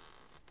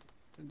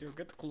 Andrew,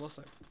 get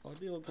closer. Or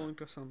you're going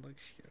to sound like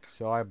shit.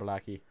 Sorry,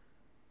 Blackie.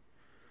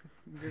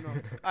 You're not.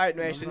 All right,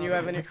 Mason, you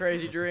have any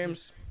crazy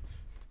dreams?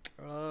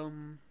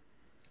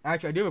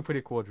 Actually, I do have a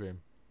pretty cool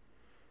dream.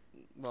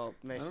 Well,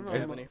 Mason, know. do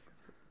you have any?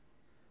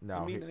 No,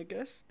 I mean, I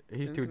guess.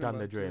 he's too thinking done the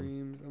about dream.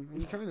 dreams,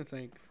 I'm trying to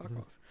think. Fuck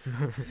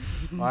off.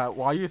 Alright,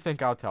 while you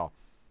think, I'll tell.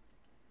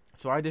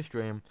 So I had this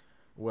dream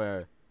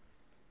where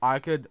I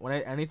could,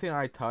 anything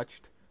I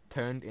touched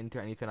turned into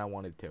anything I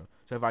wanted to.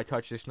 So if I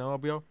touched a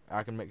snowmobile,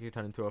 I can make it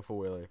turn into a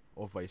four-wheeler,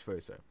 or vice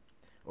versa.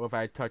 Or if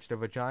I touched a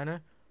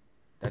vagina,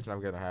 that's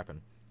not gonna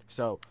happen.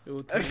 So, It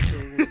will turn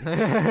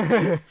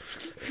to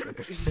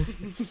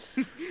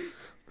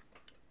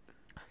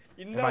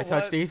You if know I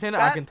touched what? Ethan, I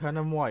That- can turn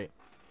him white.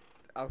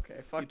 Okay,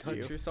 you fuck touch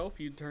you. yourself,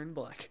 you turn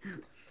black.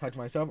 Touch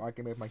myself, I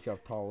can make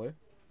myself taller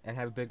and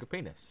have a bigger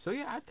penis. So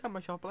yeah, I'd turn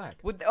myself black.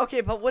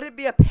 Okay, but would it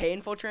be a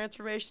painful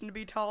transformation to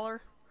be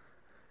taller?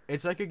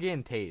 It's like you're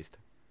getting tased.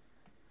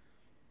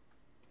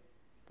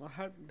 Well,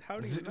 how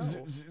do you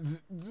know?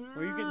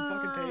 Were you getting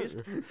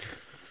fucking tased?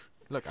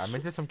 Look, I'm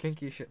into some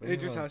kinky shit.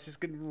 Andrew's house is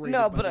getting raided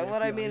No, by but the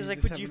what I FBI. mean is, He's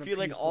like, just would you having a feel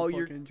like peaceful all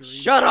your... fucking dream.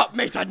 Shut up,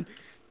 Mason!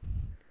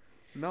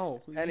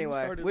 No. Anyway,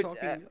 you started would-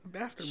 talking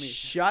after me.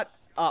 Shut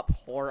up,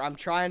 whore. I'm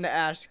trying to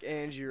ask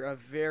Andrew a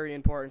very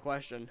important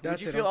question. That's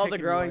Would you it, feel I'm all the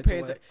kicking you growing right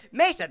pains... away.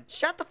 Mason,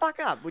 shut the fuck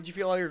up! Would you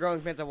feel all your growing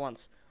pains at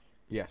once?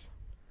 Yes.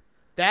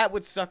 That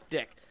would suck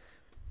dick.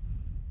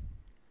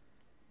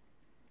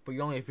 But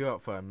you only feel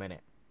it for a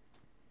minute.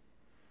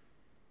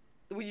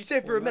 When you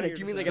say for Well, a now minute, you're do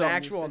you mean just like an selling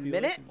actual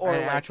stipulation. minute? Or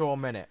An like... actual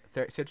minute.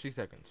 60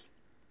 seconds.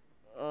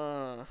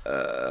 Uh,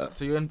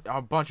 So you're in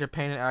a bunch of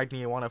pain and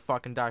agony, you want to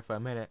fucking die for a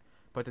minute,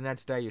 but the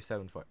next day you're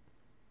 7 foot.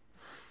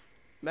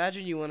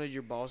 imagine you wanted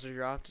your balls to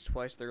drop to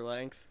twice their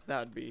length. That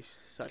would be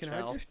such Can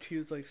hell. I just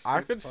choose like 6'5"?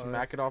 I could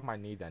smack it off my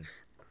knee then.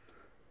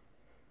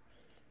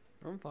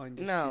 I'm fine.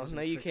 Just No, choosing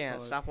no, you 6'5".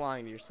 can't. Stop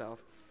lying to yourself.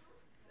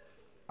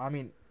 I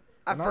mean,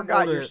 I when I'm forgot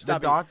older, you're the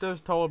stubby.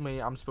 doctors told me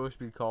I'm supposed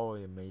to be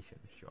calling a Mason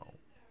show.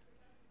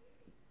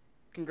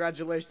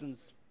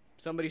 Congratulations.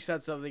 Somebody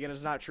said something and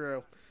it's not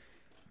true.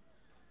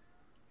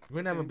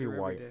 We'll never be Andrew every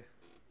white.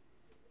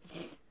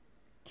 day.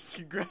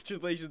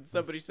 Congratulations.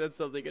 Somebody said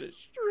something and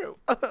it's true.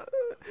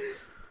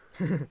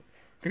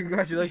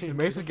 Congratulations,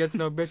 Mason gets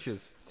no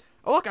bitches.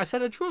 Oh look, I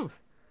said the truth.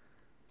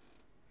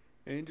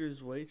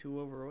 Andrew's way too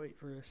overweight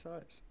for his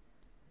size.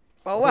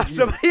 Oh, wow.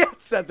 Somebody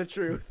else said the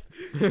truth.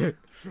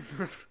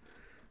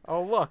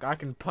 Oh look, I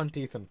can punt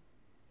Ethan.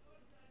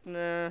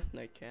 Nah,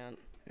 they can't.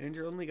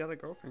 Andrew only got a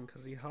girlfriend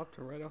because he hopped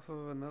her right off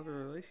of another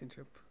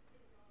relationship.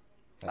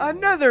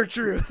 Another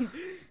truth.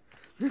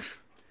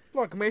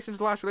 Look, Mason's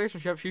last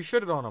relationship, she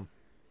shitted on him.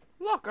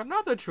 Look,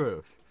 another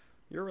truth.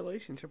 Your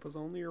relationship was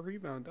only a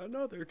rebound.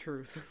 Another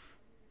truth.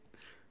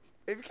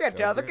 If you can't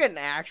tell, they're getting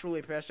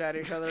actually pissed at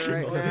each other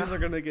right Oh, now. these are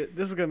gonna get.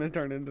 This is gonna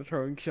turn into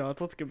throwing shots.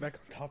 Let's get back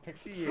on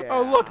topics. Yeah.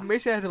 Oh look,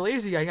 Mason has a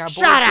lazy eye. Got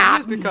Shut both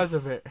up! fingers because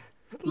of it.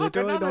 Look,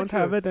 Literally another don't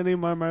have truth. it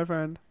anymore, my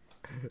friend.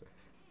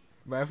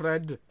 My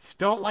friend,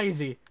 still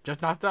lazy,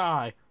 just not the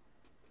eye.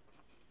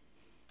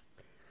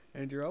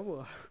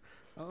 Andrew,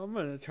 I'm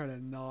gonna try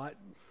to not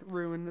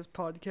ruin this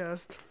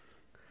podcast.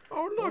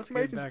 Oh look, Let's get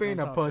Mason's back being on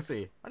a topic.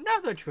 pussy.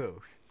 Another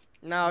truth.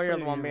 No, you're the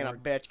Say one your being a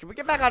word. bitch. Can we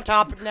get back on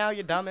topic now,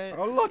 you dumbass?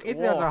 Oh look,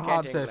 Ethan has Whoa, a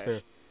hot can't English.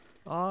 sister.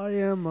 I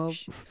am a.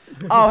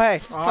 Oh, hey, I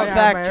fun am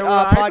fact, a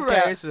white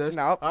podcast. racist.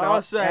 Nope, I'll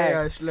nope, say hey.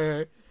 a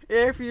slur.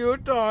 If you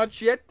don't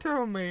shit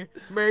to me,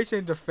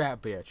 Mason's a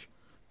fat bitch.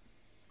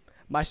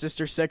 My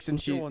sister's 6 and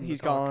Who's the one to he's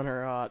talk? calling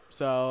her hot.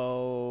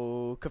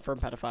 So,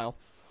 confirmed pedophile.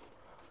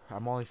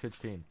 I'm only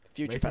 16.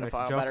 Future Mason makes a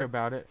pedophile, joke better.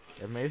 about it.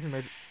 If Mason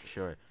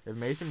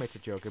makes a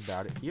joke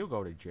about it, he'll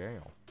go to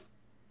jail.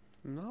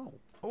 No,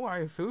 Oh, I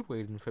have food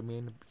waiting for me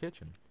in the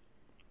kitchen.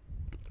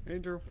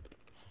 Andrew,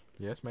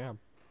 Yes, ma'am.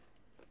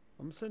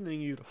 I'm sending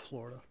you to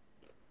Florida.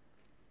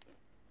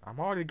 I'm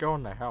already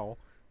going to hell.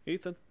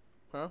 Ethan.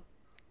 Huh?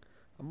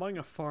 I'm buying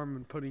a farm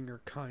and putting your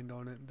kind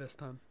on it this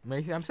time.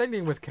 Mason, I'm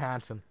sending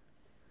Wisconsin.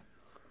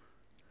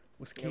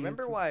 Wisconsin.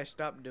 Remember why I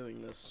stopped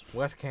doing this?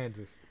 West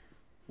Kansas.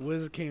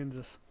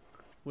 Kansas.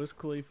 Wiz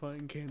Khalifa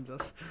in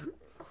Kansas.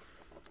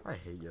 I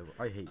hate you.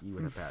 I hate you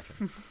with a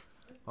passion.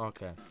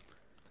 Okay.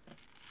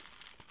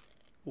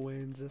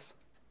 Kansas.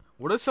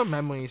 What are some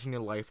memories in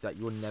your life that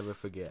you will never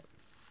forget?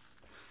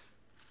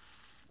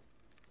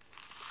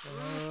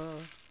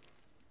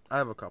 I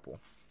have a couple.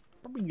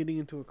 Probably getting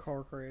into a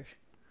car crash.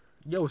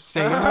 Yo,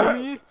 same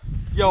homie.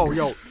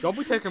 Yo, don't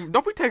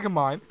be taking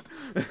mine.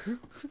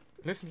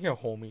 Listen here,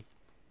 homie.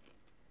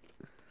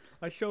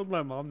 I showed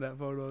my mom that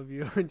photo of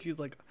you, and she's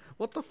like,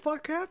 "What the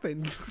fuck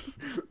happened?"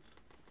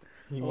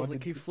 He I was wanted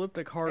like, "He to- flipped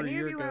a car a Any of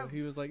year you ago." have-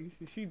 He was like,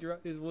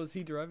 "Was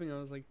he driving?" I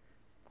was like,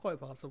 "Quite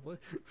possibly."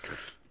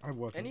 I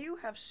wasn't. And you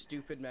have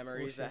stupid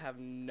memories that Bullshit. have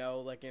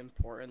no, like,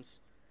 importance.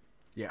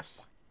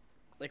 Yes.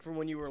 Like from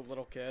when you were a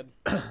little kid.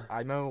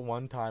 I know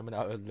one time when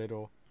I was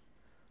little,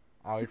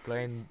 I was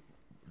playing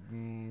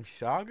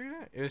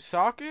soccer. It was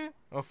soccer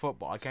or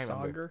football. I can't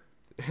remember.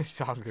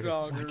 Stronger.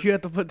 Why'd you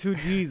have to put 2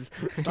 G's?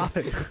 Stop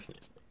it.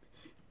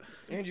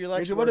 Andrew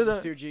likes Andrew, what words are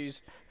with the- 2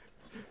 G's.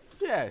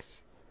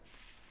 Yes.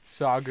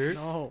 Sogger.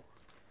 No.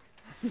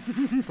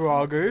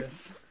 Frogger.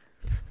 Yes.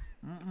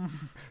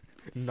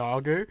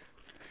 Nogger.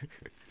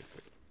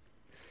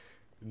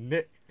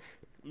 Nick.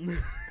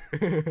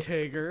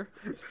 Tigger.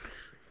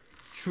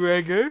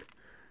 Trigger.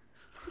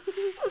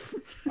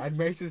 And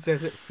Mason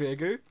says it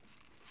figure.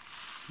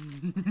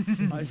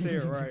 I say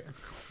it right.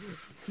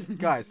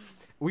 Guys,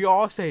 we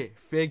all say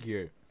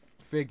figure.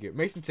 Figure.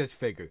 Mason says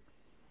figure.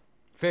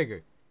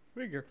 Figure.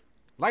 Figure.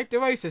 Like the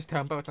racist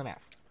term, but with an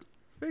F.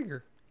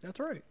 Figure. That's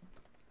right.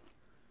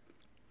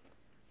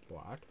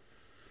 What?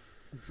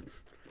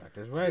 That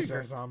is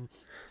racism.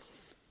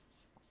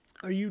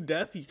 Are you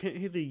deaf? You can't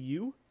hear the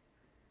U?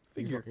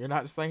 Figure. You're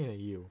not saying a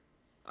U.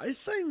 I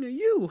sang a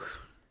U.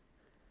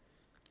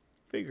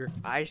 Figure.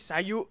 I saw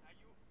you.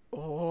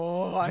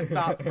 Oh, I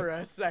thought for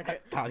a second.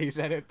 Thought he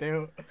said it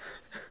too.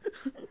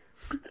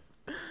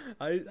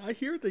 I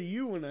hear the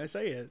U when I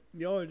say it.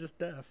 Y'all are just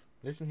deaf.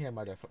 Listen here,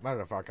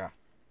 motherfucker.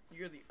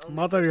 You're the only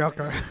Mother person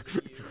yucker. that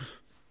uses you.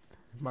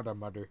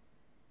 Mother.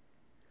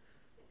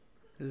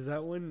 Is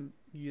that when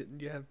you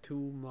have 2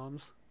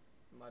 moms?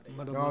 Muddy.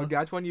 Mother- No,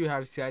 that's when you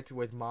have sex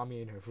with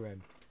mommy and her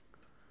friend.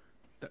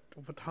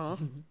 What, huh?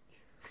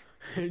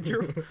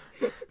 Andrew?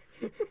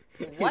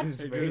 What?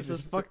 Andrew, this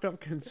is fucked up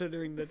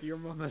considering that your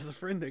mom has a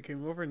friend that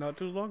came over not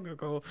too long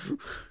ago.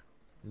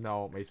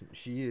 No, Mason.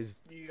 She is.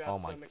 You got Oh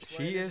my- some she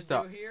explaining is to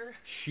the- do here.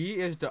 She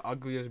is the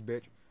ugliest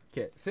bitch.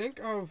 Okay, think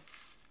of.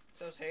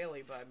 So's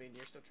Haley, but I mean,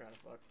 you're still trying to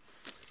fuck.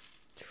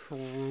 True.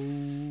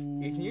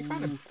 Ethan, you're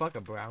trying to fuck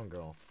a brown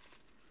girl.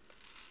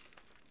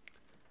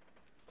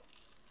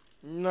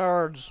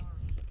 Nerds.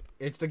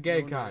 It's the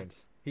gay No kind. nerds.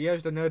 He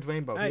has the nerd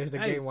rainbow. Hey, he has the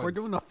hey, gay ones. we're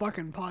doing a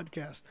fucking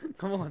podcast.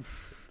 Come on.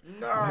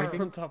 Nerds.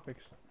 Different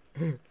topics.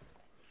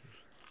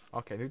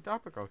 Okay, new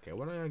topic. Okay,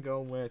 what am I gonna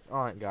go with?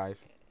 All right,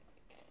 guys.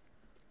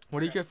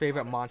 What is your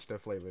favorite monster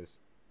flavors?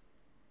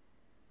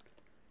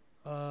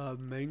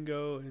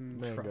 Mango and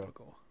Mango.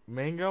 tropical.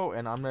 Mango,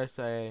 and I'm gonna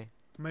say,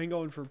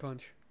 Mango and fruit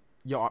punch.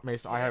 yo,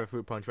 Mason, I have a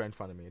fruit punch right in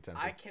front of me. It's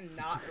empty. I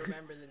cannot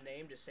remember the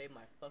name to save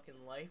my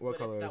fucking life, What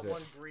but color it's is that it?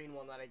 one green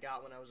one that I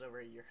got when I was over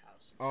at your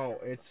house. Oh,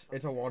 it's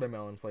a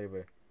watermelon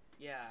flavor.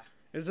 Yeah.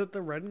 Is it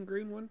the red and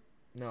green one?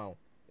 No,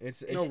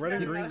 it's No, red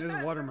and No, green it's is not-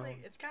 it's watermelon.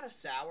 really- It's kind of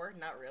sour,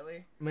 not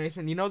really.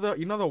 Mason. You know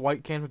the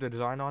white can with the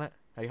design on it.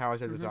 Like how I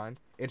said Mhm. designed.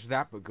 It's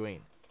that but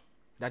green.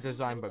 That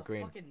design What but the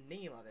green. fucking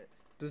name of it?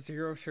 The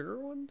zero sugar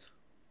ones?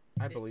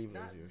 I It's believe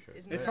not- it was you.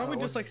 isn't It's No, probably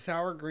it just like wasn't.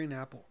 sour green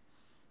apple.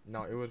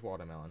 No, it was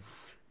watermelon.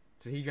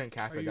 So he drank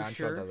half Are of you that and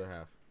shot sure? the other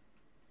half.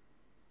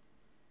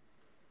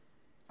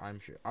 I'm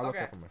sure. I looked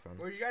Okay. up on my phone.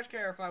 Would you guys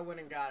care if I went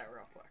and got it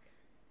real quick?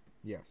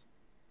 Yes.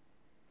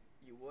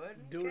 You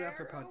would? Do it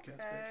after podcast,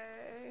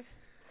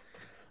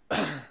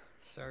 bitch.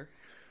 Sir.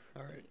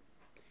 Alright.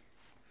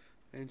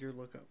 Andrew,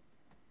 look up.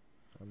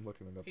 I'm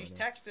looking it up. He's right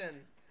now.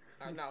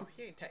 texting. No,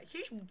 he ain't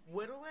he's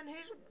whittling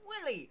his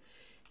willy.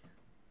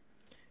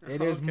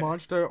 It is Okay.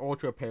 Monster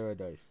Ultra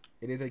Paradise.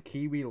 It is a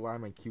kiwi,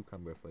 lime, and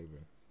cucumber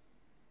flavor.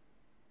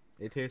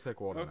 It tastes like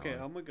watermelon. Okay,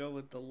 I'm gonna go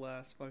with the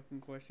last fucking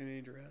question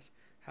Andrew asked.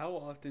 How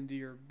often do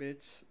your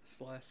bits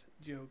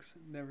 / jokes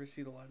never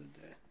see the light of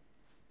day?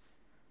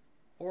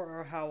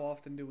 Or how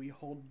often do we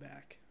hold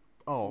back?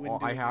 when we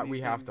doing have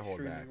anything to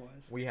hold back.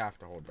 streaming-wise? We have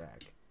to hold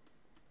back.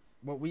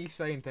 What we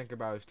say and think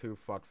about is too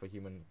fucked for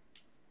human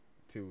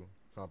to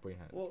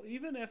comprehend. Well,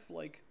 even if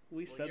like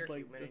we Well, said you're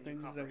like human the and you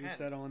things that we comprehend.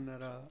 said on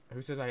that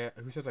Who says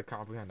I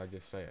comprehend? I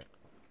just say it.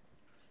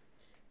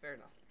 Fair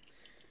enough.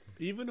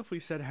 even if we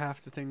said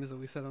half the things that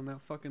we said on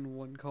that fucking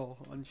one call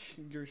on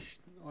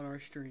on our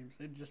streams,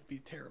 it'd just be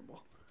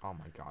terrible. Oh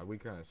my god, we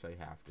couldn't say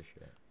half the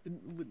shit.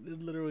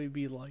 It'd literally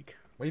be like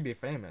We'd be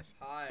famous,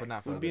 Hi. but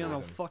not for we'd a be good on a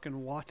reason.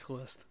 fucking watch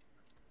list.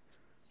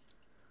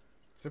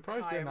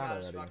 Surprised Hi, they're I'm not not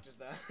as already. fucked as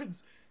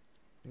that.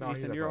 No, he's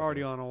Ethan, the you're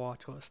already president. on a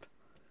watch list.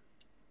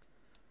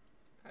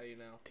 How do you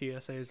know?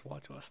 TSA's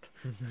watch list.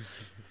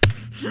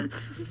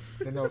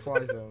 The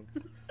no-fly zone.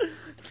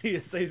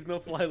 TSA's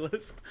no-fly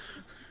list.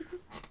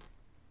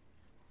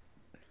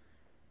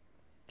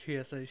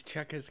 TSA's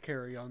check his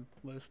carry-on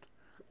list.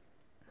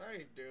 How do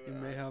you do You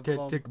that? may have Tick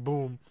tick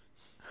boom.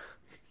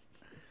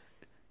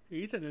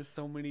 Ethan is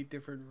so many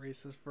different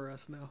races for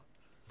us now.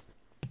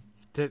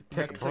 Tick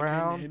tick Mexican,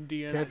 brown.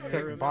 Indian, tick, I don't tick,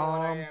 even Arab. know what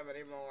I bomb. am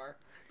anymore.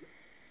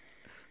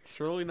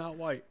 Surely not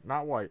white.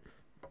 Not white.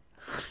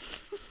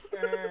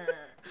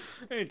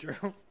 Andrew,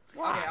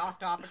 Okay, off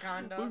topic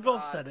kind of. we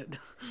both said it.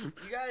 You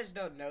guys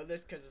don't know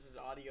this because this is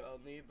audio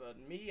only, but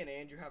me and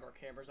Andrew have our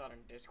cameras on in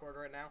Discord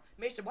right now.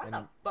 Mason, why the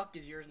And- fuck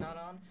is yours not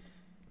on?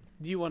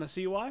 Do you want to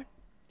see why?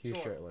 He's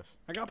Sure. shirtless.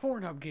 I got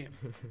Pornhub game.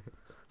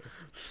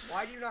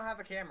 Why do you not have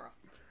a camera?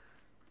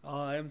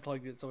 I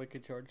unplugged it so I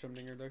could charge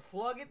something or other.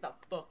 Plug it the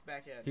fuck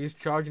back in. He's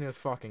charging his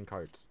fucking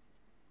carts.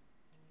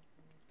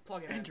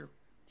 Plug it in. Andrew,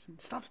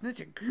 stop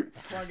snitching.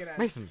 Plug it in.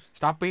 Mason,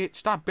 stop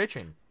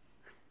bitching.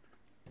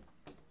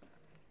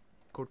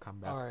 Good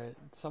comeback. Alright,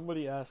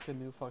 somebody ask a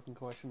new fucking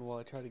question while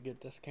I try to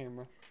get this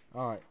camera.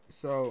 All right.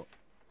 So,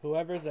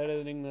 Whoever's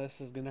editing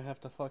this is gonna have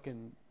to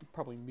fucking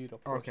probably mute a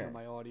portion Okay. of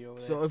my audio.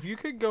 There. So if you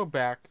could go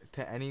back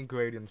to any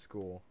grade in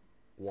school,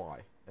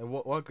 why? And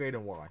what grade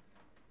and why?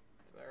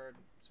 Third.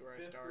 That's where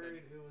I started.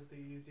 it was the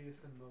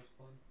easiest and most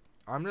fun.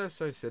 I'm gonna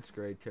say 6th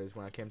grade because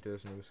when I came to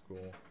this new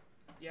school,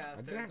 Yeah, I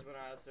third's didn't- when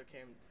I also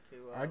came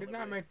to. I did not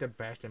Liberty. make the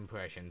best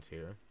impressions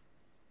here.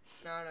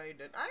 No, you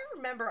didn't. I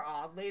remember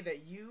oddly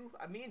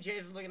that me and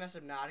James were looking at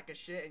Subnautica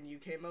shit, and you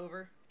came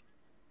over.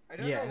 I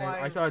don't Yeah, know and why.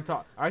 then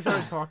I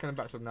started talking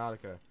about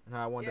Subnautica and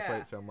how I wanted to play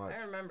Yeah, it so much.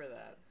 I remember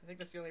that. I think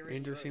that's the only reason.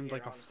 Andrew you wrote seemed here,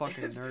 like a honestly.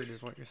 fucking nerd,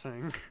 is what you're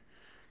saying.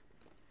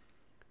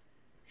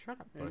 Shut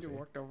up, pussy. Andrew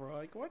walked over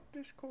like, what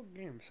is cool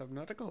game?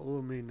 Subnautica?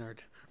 Oh, me nerd.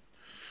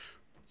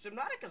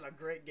 Subnautica's a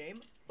great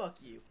game. Fuck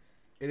you.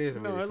 It is a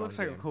No, really it fun looks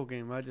like a game cool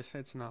game.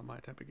 It's not my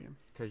type of game.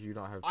 because you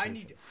don't have. I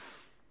patience. need.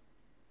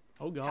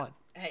 Oh god,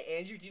 Hey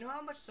Andrew, do you know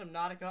how much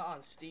Subnautica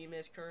on Steam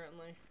is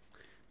currently?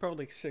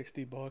 probably like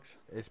 $60.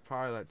 It's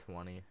probably like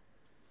 20.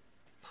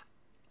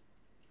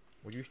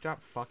 Would you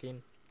stop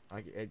fucking?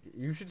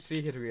 You should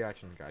see his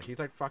reaction, guys. He's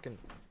like fucking.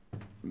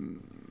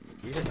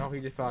 He just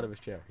fell out of his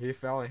chair. He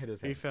fell and hit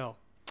his head. He fell.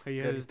 He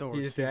hit Dead. his door.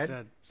 He's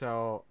dead?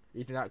 So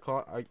Ethan,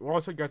 well,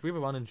 also guys, we have a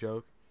running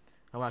joke.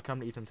 And when I come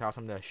to Ethan's house,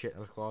 I'm gonna shit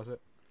in his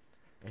closet,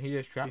 and he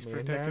just trapped He's me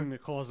in protecting there.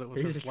 the closet with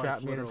He his just life,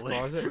 trapped me in his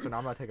literally. closet, so now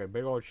I'm gonna take a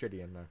big old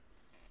shitty in there.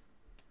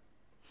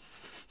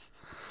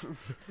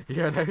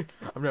 Yeah,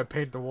 I'm gonna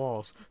paint the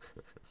walls.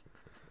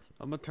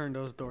 I'm gonna turn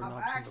those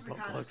doorknobs into butt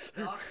plugs.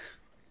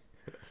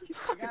 He's I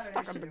fucking got an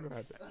stuck on the issue.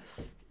 ground.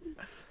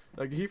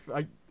 Like he's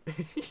like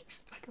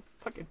a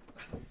fucking.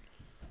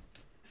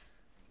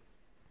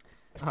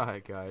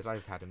 Alright, guys,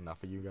 I've had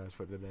enough of you guys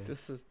for today.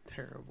 This is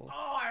terrible.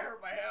 Oh, I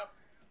hurt my hip.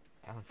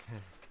 Okay.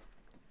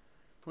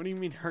 What do you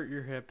mean hurt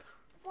your hip?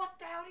 What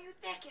the hell do you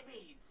think it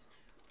means?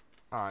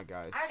 Alright,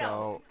 guys. I So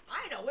know.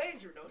 I know.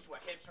 Andrew knows what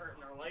hips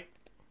hurting are like.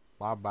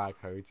 my back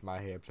hurts, my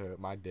hips hurt,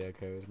 my dick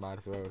hurts, my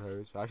throat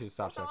hurts. I should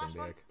stop What's the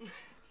sucking last dick.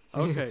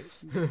 Okay,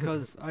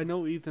 because I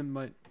know Ethan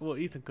might. Well,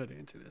 Ethan could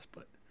answer this,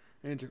 but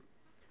Andrew,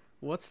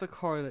 what's the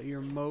car that you're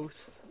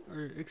most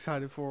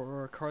excited for,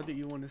 or a car that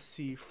you want to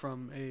see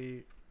from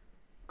a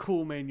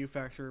cool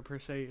manufacturer per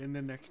se in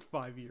the next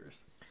 5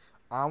 years?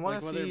 I want Like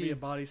to whether it be see. a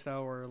body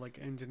style or like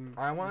engine.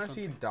 I want want to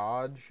see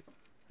Dodge.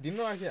 Do you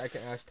know I can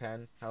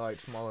S10? I like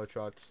smaller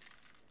trucks.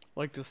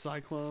 like the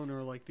Cyclone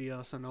or like the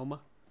Sonoma.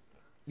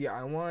 Yeah,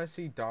 I want to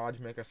see Dodge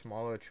make a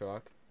smaller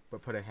truck,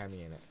 but put a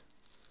Hemi in it.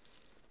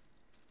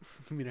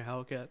 I mean a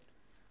Hellcat.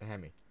 A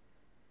Hemi.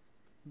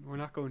 We're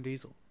not going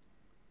diesel.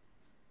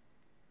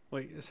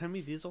 Wait, is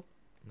Hemi diesel?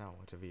 No,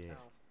 it's a V8. No.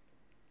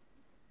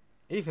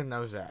 Ethan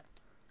knows that.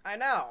 I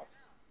know.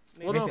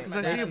 Well, no, Mason, because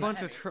I that's see a not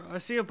bunch of I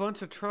see a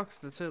bunch of trucks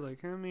that say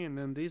like Hemi and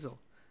then diesel.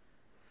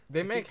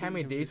 They I make think Hemi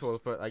we can use- diesels,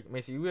 but like,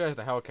 Mason, you realize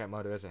the Hellcat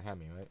motor is a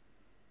Hemi, right?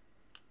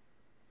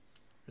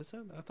 Is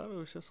that? I thought it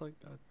was just like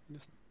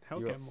just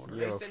You're- Hellcat motor.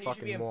 you're a Mason, you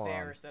should be fucking moron.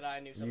 embarrassed that I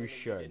knew something that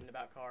should. you didn't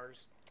about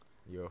cars.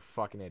 You're a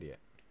fucking idiot.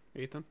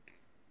 Ethan,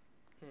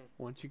 Hmm.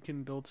 once you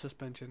can build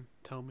suspension,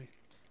 tell me.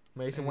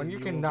 Mason, And when you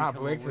you will cannot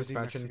become a break worthy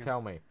suspension, Mexican.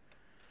 tell me.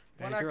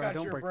 Why not Andrew, I cut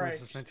don't your break brakes?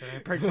 my suspension. I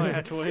break my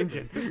actual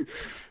engine.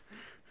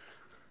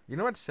 You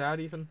know what's sad,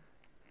 Ethan?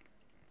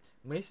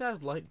 Mason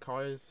has liked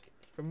cars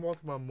for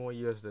multiple more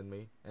years than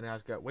me, and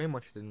has got way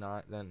much than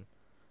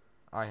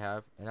I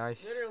have, and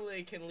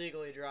Literally can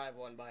legally drive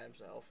one by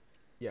himself.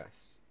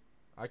 yes,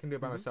 I can do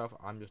it by Mhm. myself.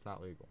 I'm just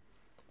not legal.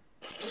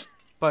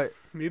 But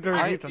Neither is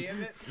I- Ethan.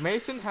 Damn it.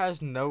 Mason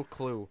has no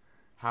clue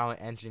how an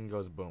engine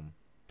goes boom.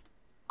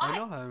 I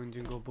know how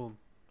engine go boom.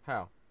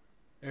 How?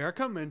 Air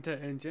come into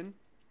engine,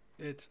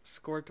 it's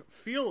squirt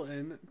fuel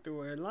in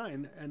through a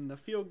line, and the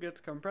fuel gets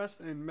compressed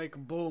and make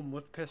boom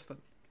with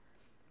piston.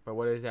 But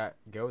where does that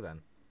go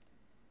then?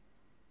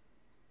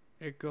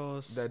 It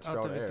goes That's out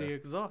called to air. the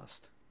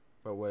exhaust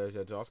But where does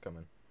the exhaust come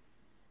in?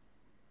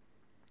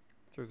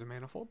 through the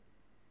manifold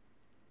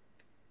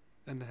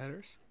and the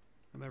headers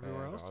and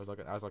everywhere else. I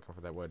was looking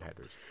for that word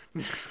headers.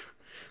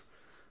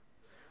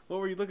 What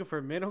were you looking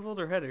for, manifold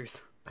or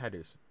headers?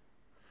 Headers.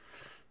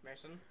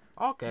 Mason?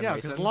 Okay, Yeah,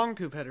 Mason. because long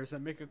tube headers that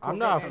make a cool I'm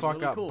gonna car. It's fuck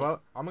really up.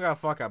 cool. I'm gonna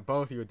fuck up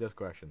both of you with this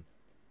question.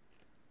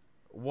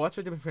 What's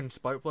the difference between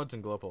spark plugs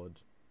and glow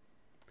plugs?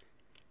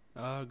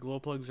 Glow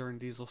plugs are in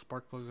diesel,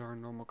 spark plugs are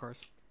in normal cars.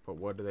 But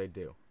what do they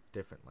do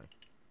differently?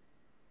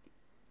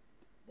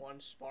 One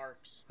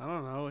sparks. I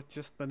don't know. It's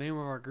just the name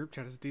of our group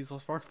chat is Diesel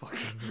Spark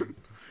Plugs.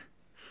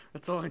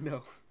 That's all I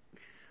know.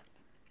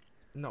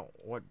 No,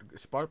 what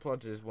spark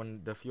plugs is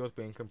when the fuel's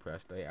being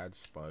compressed, they add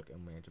spark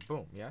and make it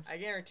boom. Yes. I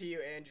guarantee you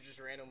Andrew just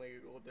randomly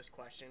googled this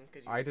question.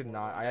 Cause I did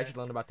not. I actually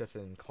learned about this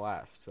in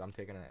class, so I'm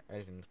taking an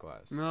engine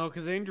class. No,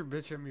 because Andrew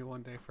bitched at me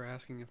one day for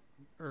asking if,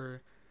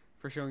 or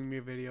for showing me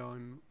a video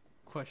and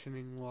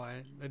questioning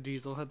why a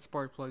diesel had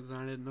spark plugs and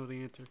I didn't know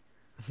the answer.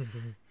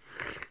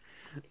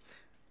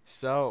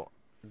 So,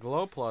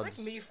 glow It's plugs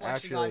like me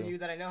flexing on actually, you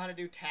that I know how to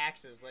do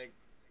taxes. Like,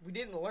 we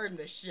didn't learn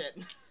this shit.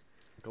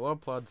 glow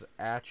plugs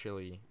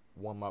actually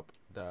warm up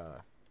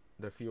the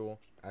fuel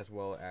as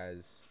well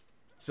as,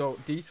 so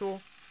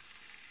diesel,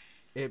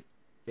 it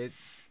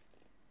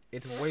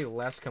it's way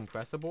less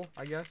compressible,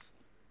 I guess.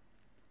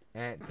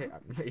 And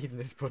Ethan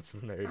just put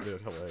some nerds. It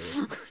was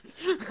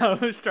hilarious. I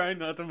was trying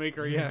not to make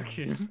a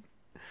reaction.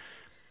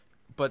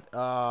 But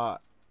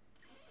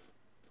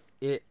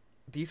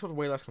these are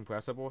way less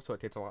compressible, so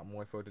it takes a lot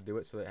more for it to do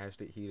it. So it has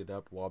to heat it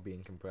up while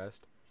being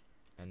compressed.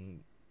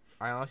 And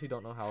I honestly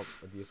don't know how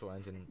a diesel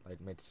engine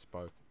made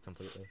spark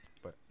completely,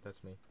 but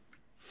that's me.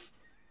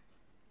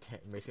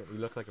 Mason, you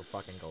look like a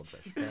fucking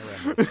goldfish.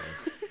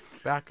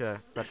 Back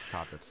to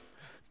topics.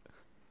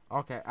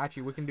 Okay,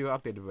 actually, we can do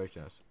updated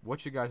versions.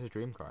 What's your guys'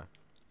 dream car?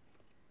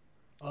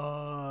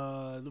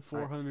 The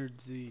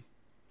 400Z.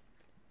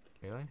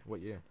 Really? What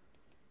year?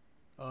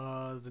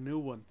 The new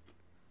one.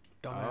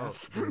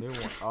 Dumbass. Oh, the new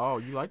one. Oh,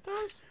 you like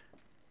those?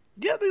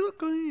 Yeah, they look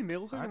clean. They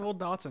look like I an old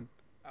Datsun.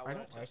 I I want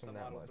don't to like test the them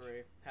that Model much. 3.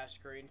 Has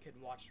screen, can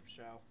watch the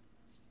show.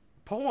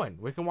 Porn.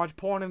 We can watch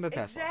porn in the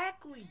Tesla.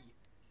 Exactly.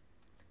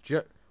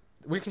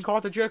 We can call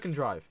it the jerk and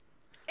drive.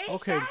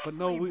 Okay, but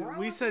no, Exactly, bro,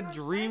 we that's said what I'm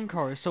dream saying.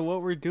 car. So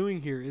what we're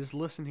doing here is,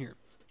 listen here.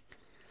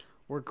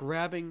 We're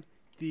grabbing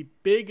the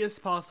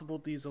biggest possible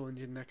diesel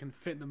engine that can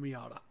fit in a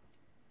Miata.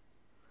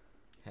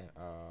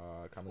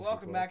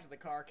 Welcome back to the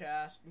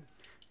CarCast.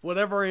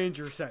 Whatever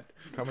Andrew said.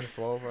 Coming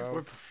 12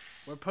 hours.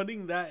 We're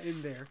putting that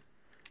in there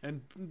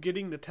and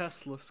getting the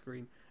Tesla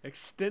screen,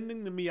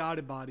 extending the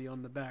Miata body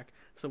on the back,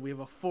 so we have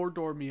a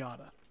 4-door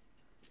Miata.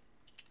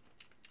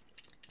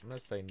 I'm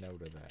gonna say no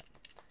to that.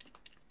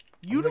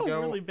 You I'm gonna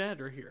don't go- really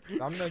matter here.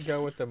 I'm gonna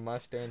go with the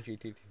Mustang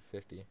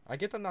GT250. I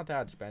get them not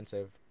that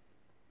expensive.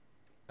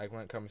 Like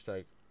when it comes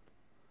to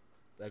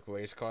like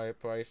race car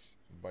price,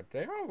 but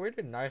they are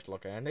really nice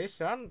looking, and they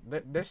sound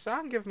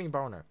give me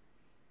boner.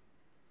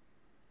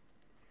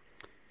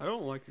 I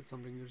don't like it.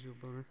 Something gives you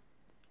a boner.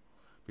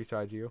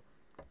 Besides you,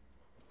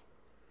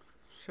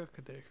 Suck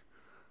a dick.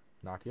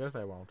 not yours.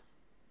 I won't.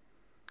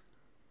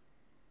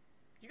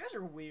 You guys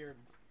are weird.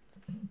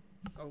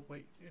 Oh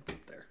wait, it's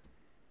up there.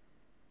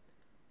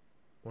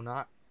 We're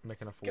not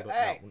making a fool.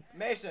 Hey,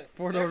 Mason,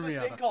 Four-door there's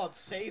this thing Miata. called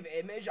Save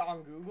Image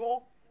on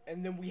Google,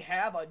 and then we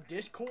have a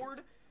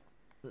Discord.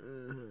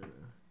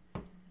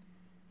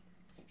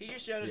 He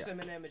just showed us Yeah.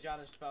 an image on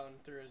his phone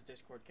through his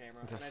Discord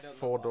camera, It's a and I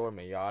don't know 4-door why.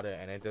 Miata,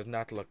 and it does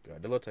not look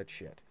good. It looks like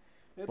shit.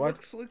 It What?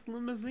 looks like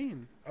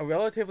limousine. A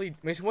relatively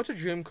Mason, what's a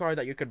dream car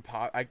that you could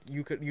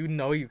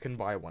you can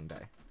buy one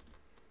day?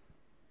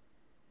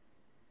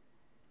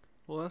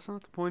 Well, that's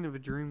not the point of a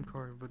dream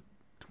car, but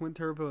twin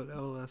turbo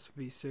LS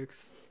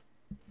V6,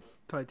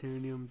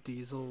 titanium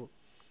diesel,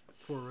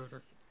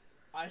 4-rotor.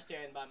 I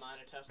stand by mine,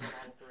 a Tesla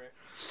Model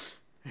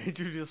 3.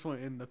 Andrew just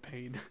went in the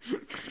pain.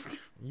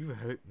 You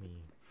hurt me.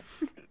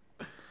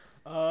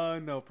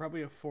 No,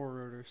 probably a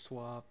 4-rotor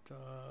swapped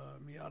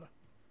Miata.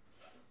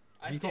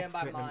 I You don't stand by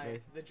fit in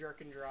mine, a- the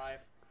jerk and drive.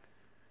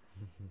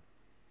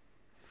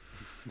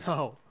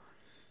 No.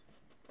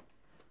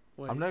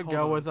 Wait, I'm gonna hold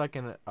go on. with like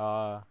an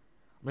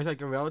it's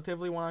like a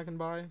relatively one I can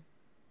buy.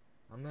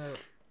 I'm gonna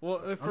Well,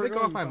 if I'm we're gonna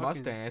go with my fucking-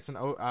 Mustang. It's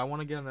I want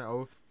to get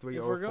an 03,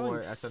 If we're 04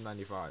 going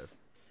SM95.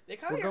 They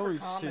come We're here for going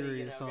comedy,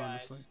 serious, you know, guys.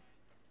 honestly.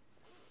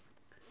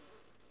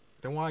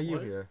 Then why are you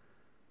What? here?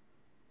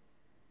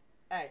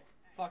 Hey,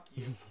 fuck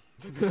you.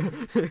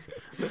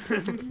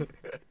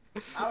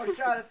 I was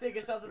trying to think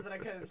of something that I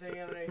couldn't think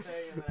of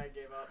anything, and then I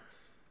gave up.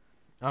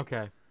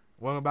 Okay,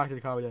 well, back to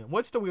the comedy. Then.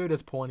 What's the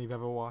weirdest porn you've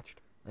ever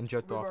watched and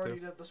jerked We've off already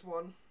to? did this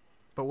one.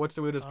 But what's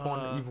the weirdest porn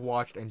that Uh, you've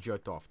watched and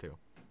jerked off to?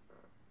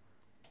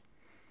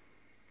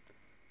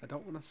 I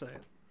don't want to say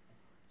it.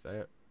 Say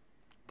it.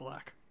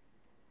 Black.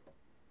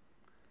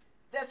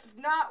 That's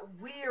not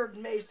weird,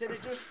 Mason.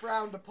 It's just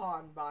frowned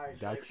upon by.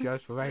 That's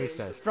just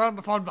racist. Frowned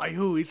upon by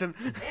who, Ethan?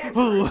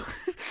 Andrew.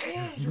 Who?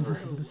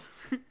 Andrew.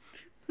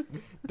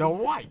 The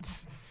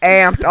whites.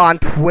 Amped on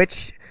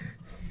Twitch.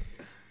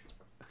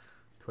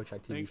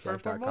 Thanks for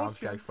Twitch.tv/.com/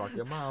 promotion. fuck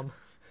your mom.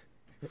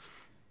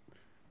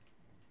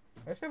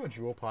 I just have a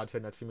Jewel pod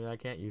sitting next to me and I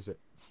can't use it.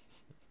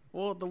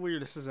 Well, the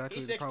weirdest is actually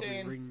He's probably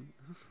 16. ring.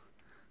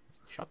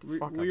 Shut the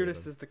fuck up.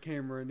 Weirdest Ethan. is the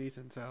camera in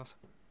Ethan's house.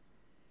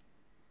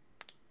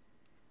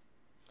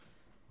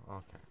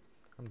 Okay,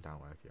 I'm done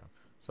with you.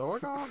 So we're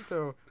going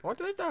to. What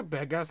is the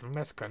biggest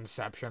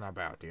misconception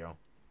about you?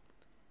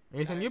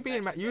 Ethan, I'm you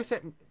being Mexican. you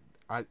said.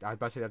 I about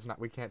to say that's not.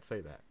 We can't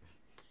say that.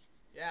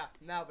 Yeah,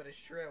 no, but it's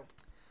true.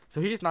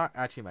 So he's not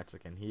actually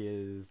Mexican. He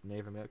is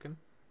Native American,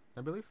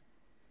 I believe.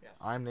 Yes.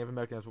 I'm Native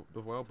American as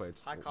well, but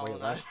it's I way call it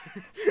less.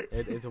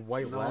 It's a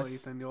way No, less.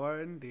 Ethan, you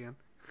are Indian.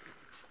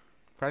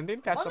 Friendly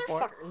tech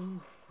support.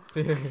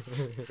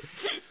 Motherfucker.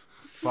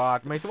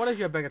 But mate, so what is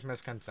your biggest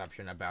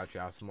misconception about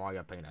how small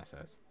your penis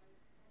is?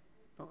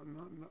 No.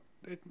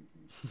 It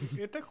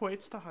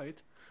equates to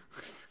height.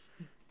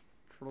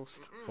 Prost.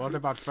 What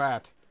about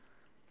fat?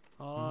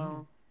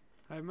 I'm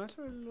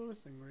actually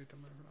losing weight.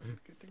 I'm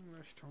getting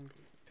less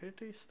chunky.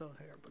 Titty's still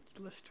hair, but it's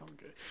less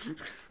chunky.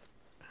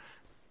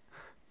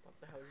 What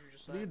the hell did you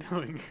just What are you say?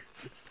 doing?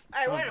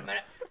 Hey, wait a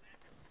minute.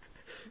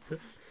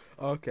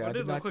 Okay, I I did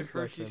did not look like just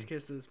question. Hershey's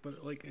Kisses,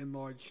 but like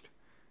enlarged.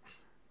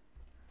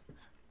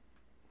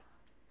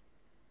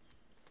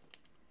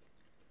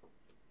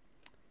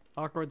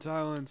 Awkward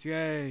silence,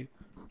 yay.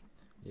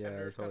 Yeah,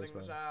 Editor's it's always cutting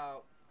this fun.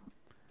 out.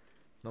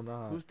 No, I'm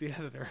not. Who's the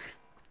editor?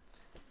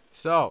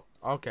 So,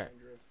 okay.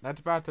 Andrew.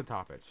 That's about the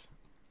topics.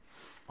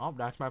 Oh,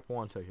 that's my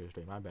porn search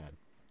history. My bad.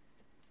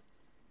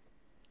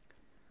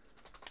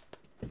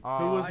 Who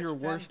was Nice your femdom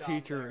worst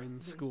teacher there.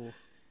 in school?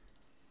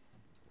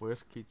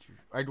 worst teacher?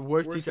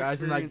 Worst teacher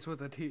as in like experience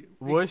with a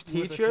worst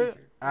with a teacher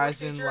as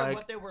Worst in teacher and like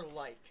what they were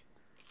like.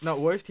 no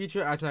worst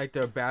teacher as in like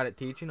they're bad at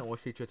teaching, or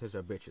worst teacher because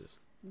they're bitches.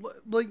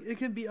 Like it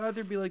can be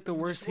either be like the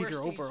worst Just worst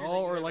teacher teacher that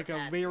overall, you or ever like a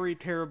had. very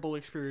terrible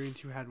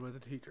experience you had with a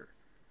teacher.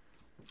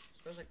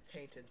 Smells like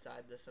paint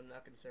inside this. I'm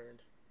not concerned.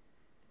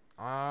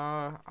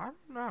 I don't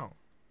know.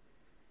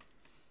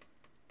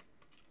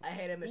 I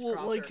hated Miss Well,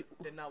 Crosser. like-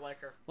 Did not like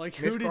her. Like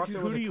Miss who Crosser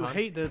who was do a you cunt,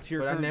 hate that's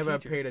your But I current never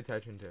teacher? paid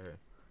attention to her.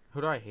 Who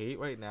do I hate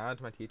right now?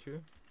 It's my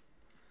teacher.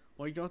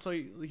 Like don't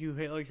say you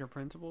hate like your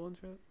principal and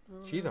shit.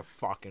 She's a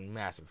fucking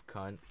massive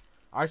cunt.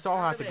 I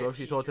saw her at the Really a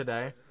grocery store teacher, today.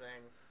 that was the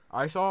thing.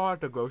 I saw her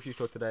at the grocery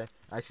store today.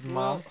 I said,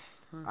 Mom.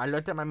 Well, I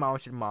looked at my mom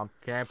and said, Mom,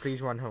 can I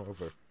please run her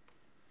over?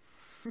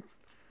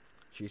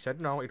 She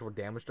said no, it will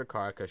damage the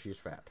car because she's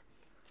fat.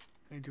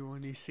 Andrew,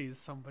 when he sees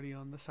somebody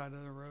on the side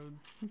of the road,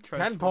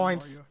 10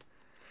 points.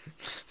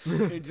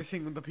 Andrew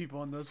seeing the people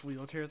on those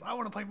wheelchairs. I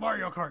want to play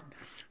Mario Kart.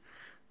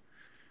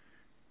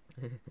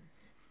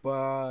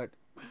 But,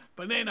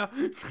 Banana.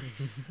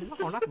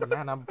 no, not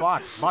banana,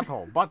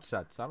 butthole, butt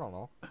sets, I don't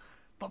know.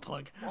 Butt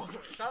plug. Oh,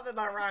 something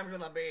that rhymes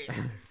with a B.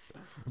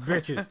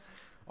 Bitches.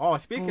 Oh,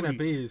 speaking of Booty.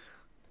 bees,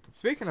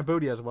 speaking of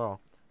booty as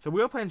well. So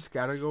we were playing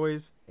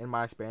categories in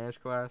my Spanish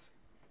class,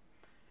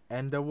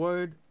 and the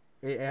word,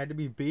 it had to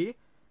be bee,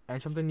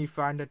 and something you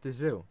find at the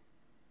zoo.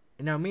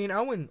 And now me and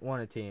Owen won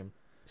a team,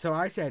 so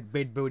I said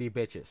big booty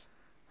bitches.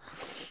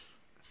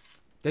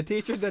 The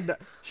teacher did.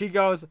 She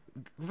goes,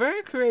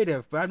 very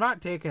creative, but I'm not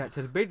taking it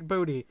because big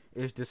booty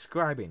is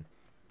describing.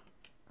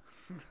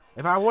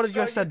 If I would have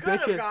just said you could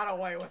have bitches, got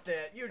away with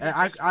it. You just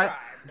I- described.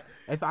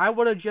 if I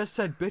would have just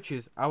said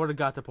bitches, I would have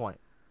got the point.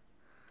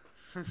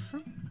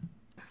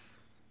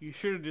 You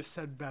should have just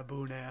said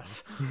baboon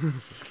ass.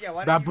 Yeah,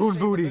 why Baboon did you say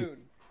booty.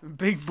 baboon?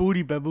 Big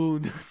booty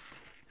baboon.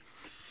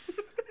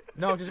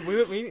 No, just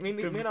me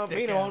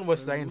and Owen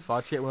was saying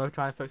fuck shit when we were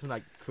trying to fix something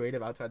like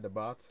creative outside the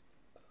box.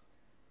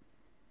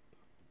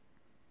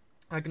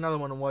 Like another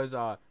one was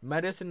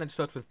medicine that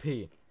starts with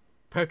P,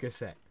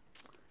 Percocet.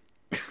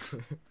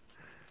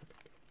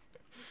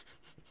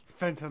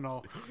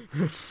 Fentanyl.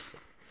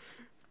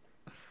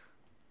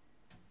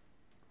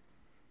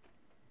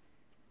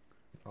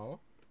 Oh,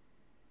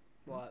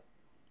 What?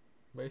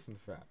 Mason's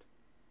fat.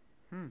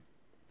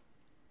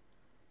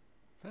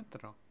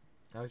 Fentanyl.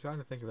 I was trying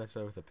to think if that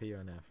started with a P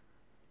or an F.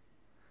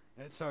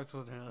 It starts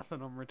with an F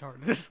and I'm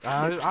retarded.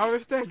 I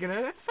was thinking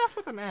it starts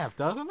with an F,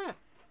 doesn't it?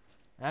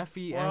 how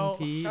many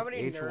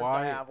nerds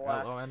I have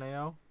left?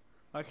 FENTHYLONAL.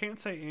 I can't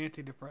say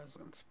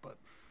antidepressants, but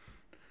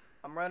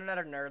I'm running out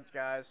of nerds,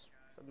 guys.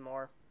 Said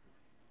more.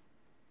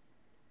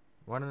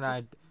 I'm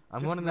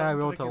just wanting let that them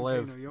to will the to live.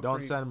 container, you'll Don't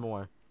create send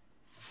more.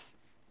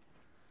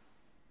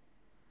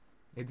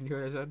 Did you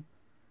hear what I said?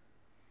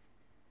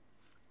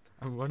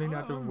 I'm running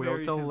out of I'm will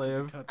very to tempted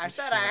live. cut I this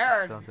said short. I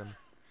heard. Something.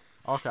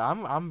 Okay,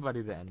 I'm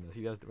ready to end this.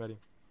 You guys ready?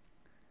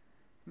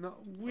 No,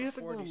 we have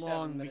to go 47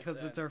 long minutes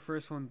because in. it's our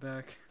first one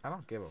back. I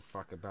don't give a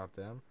fuck about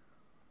them.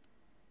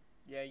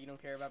 Yeah, you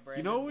don't care about You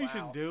Brandon. know what we Wow.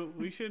 should do?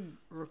 We should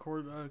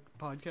record a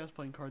podcast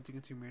playing Cards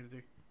Against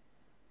Humanity.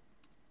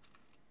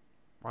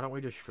 Why don't we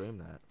just stream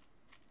that?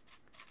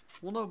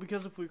 Well, no,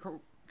 because if we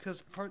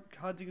because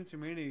Cards Against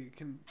Humanity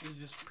is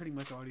just pretty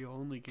much audio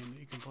only game that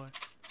you can play.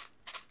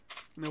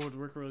 And that would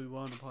work really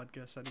well in a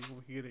podcast setting.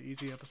 We could get an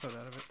easy episode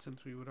out of it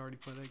since we would already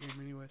play that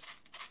game anyways.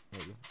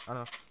 Maybe. I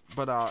don't know.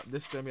 But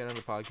this is gonna be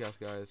another podcast,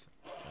 guys.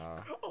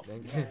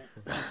 Thank you.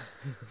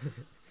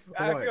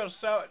 I What? feel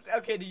so.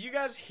 Okay, did you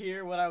guys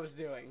hear what I was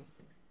doing?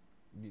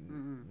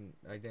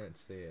 I didn't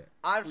see it.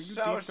 I'm Were you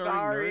so deep-throating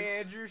sorry, nerds?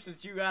 Andrew,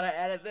 since you gotta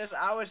edit this.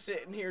 I was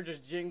sitting here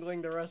just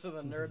jingling the rest of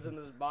the nerds in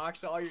this box,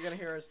 so all you're gonna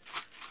hear is.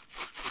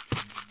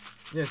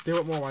 Yes, do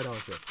it more. Why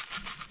don't you?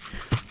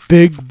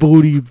 Big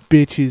booty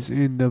bitches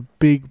in the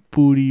big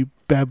booty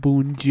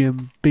baboon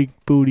gym. Big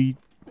booty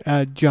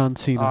John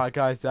Cena. Alright,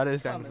 guys, that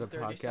is the Come end of the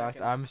in 30 podcast.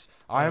 seconds.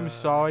 I'm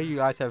sorry you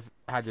guys have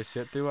had to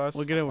sit through us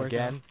We'll get it worked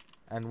again,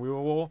 and we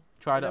will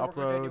try to We're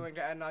upload. continuing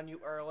to end on you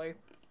early.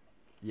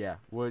 Yeah,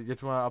 we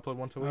just want to upload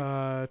once a week.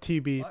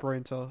 TB What?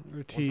 brain cell or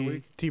a T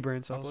week? T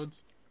brain cells. Uploads.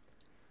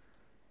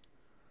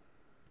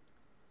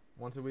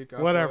 Once a week.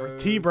 Whatever.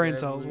 T uploads brain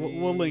cells.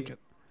 We'll link every- it.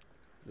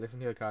 Listen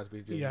to your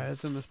Cosby's Jr. Yeah,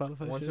 it's in the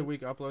Spotify. Once a shit.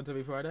 week uploads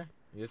every Friday.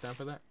 You guys down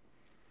for that?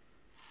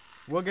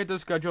 We'll get the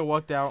schedule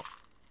worked out.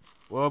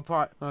 We'll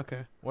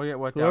Okay. get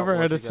worked out. Whoever once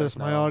you edits guys this,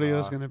 my know, audio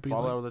is gonna be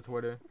follow the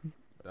Twitter.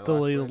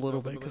 Delayed a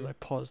little bit because I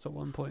paused at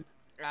one point.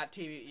 At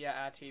TV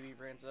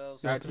brain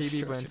cells. Yeah. At to TV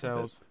stretch brain it a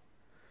cells.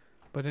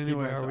 But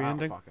anyway, are we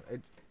ending? Fuck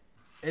it.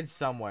 It's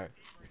somewhere.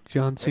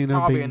 John It's Cena,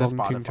 probably Bing in the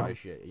Bong Ching Spotify Chong.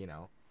 shit, you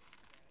know.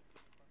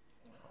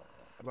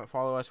 But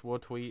follow us. We'll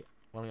tweet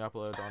when we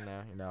upload on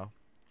there, you know.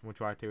 We'll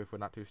try to if we're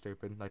not too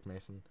stupid like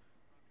Mason.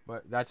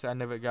 But that's the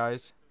end of it,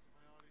 guys.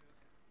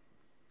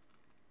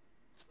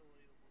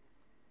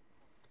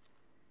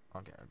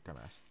 Okay,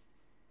 dumbass.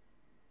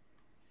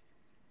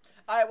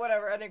 Alright,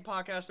 whatever. Ending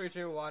podcast. 3,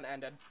 2, 1.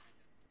 Ended.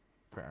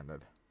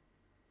 Ended.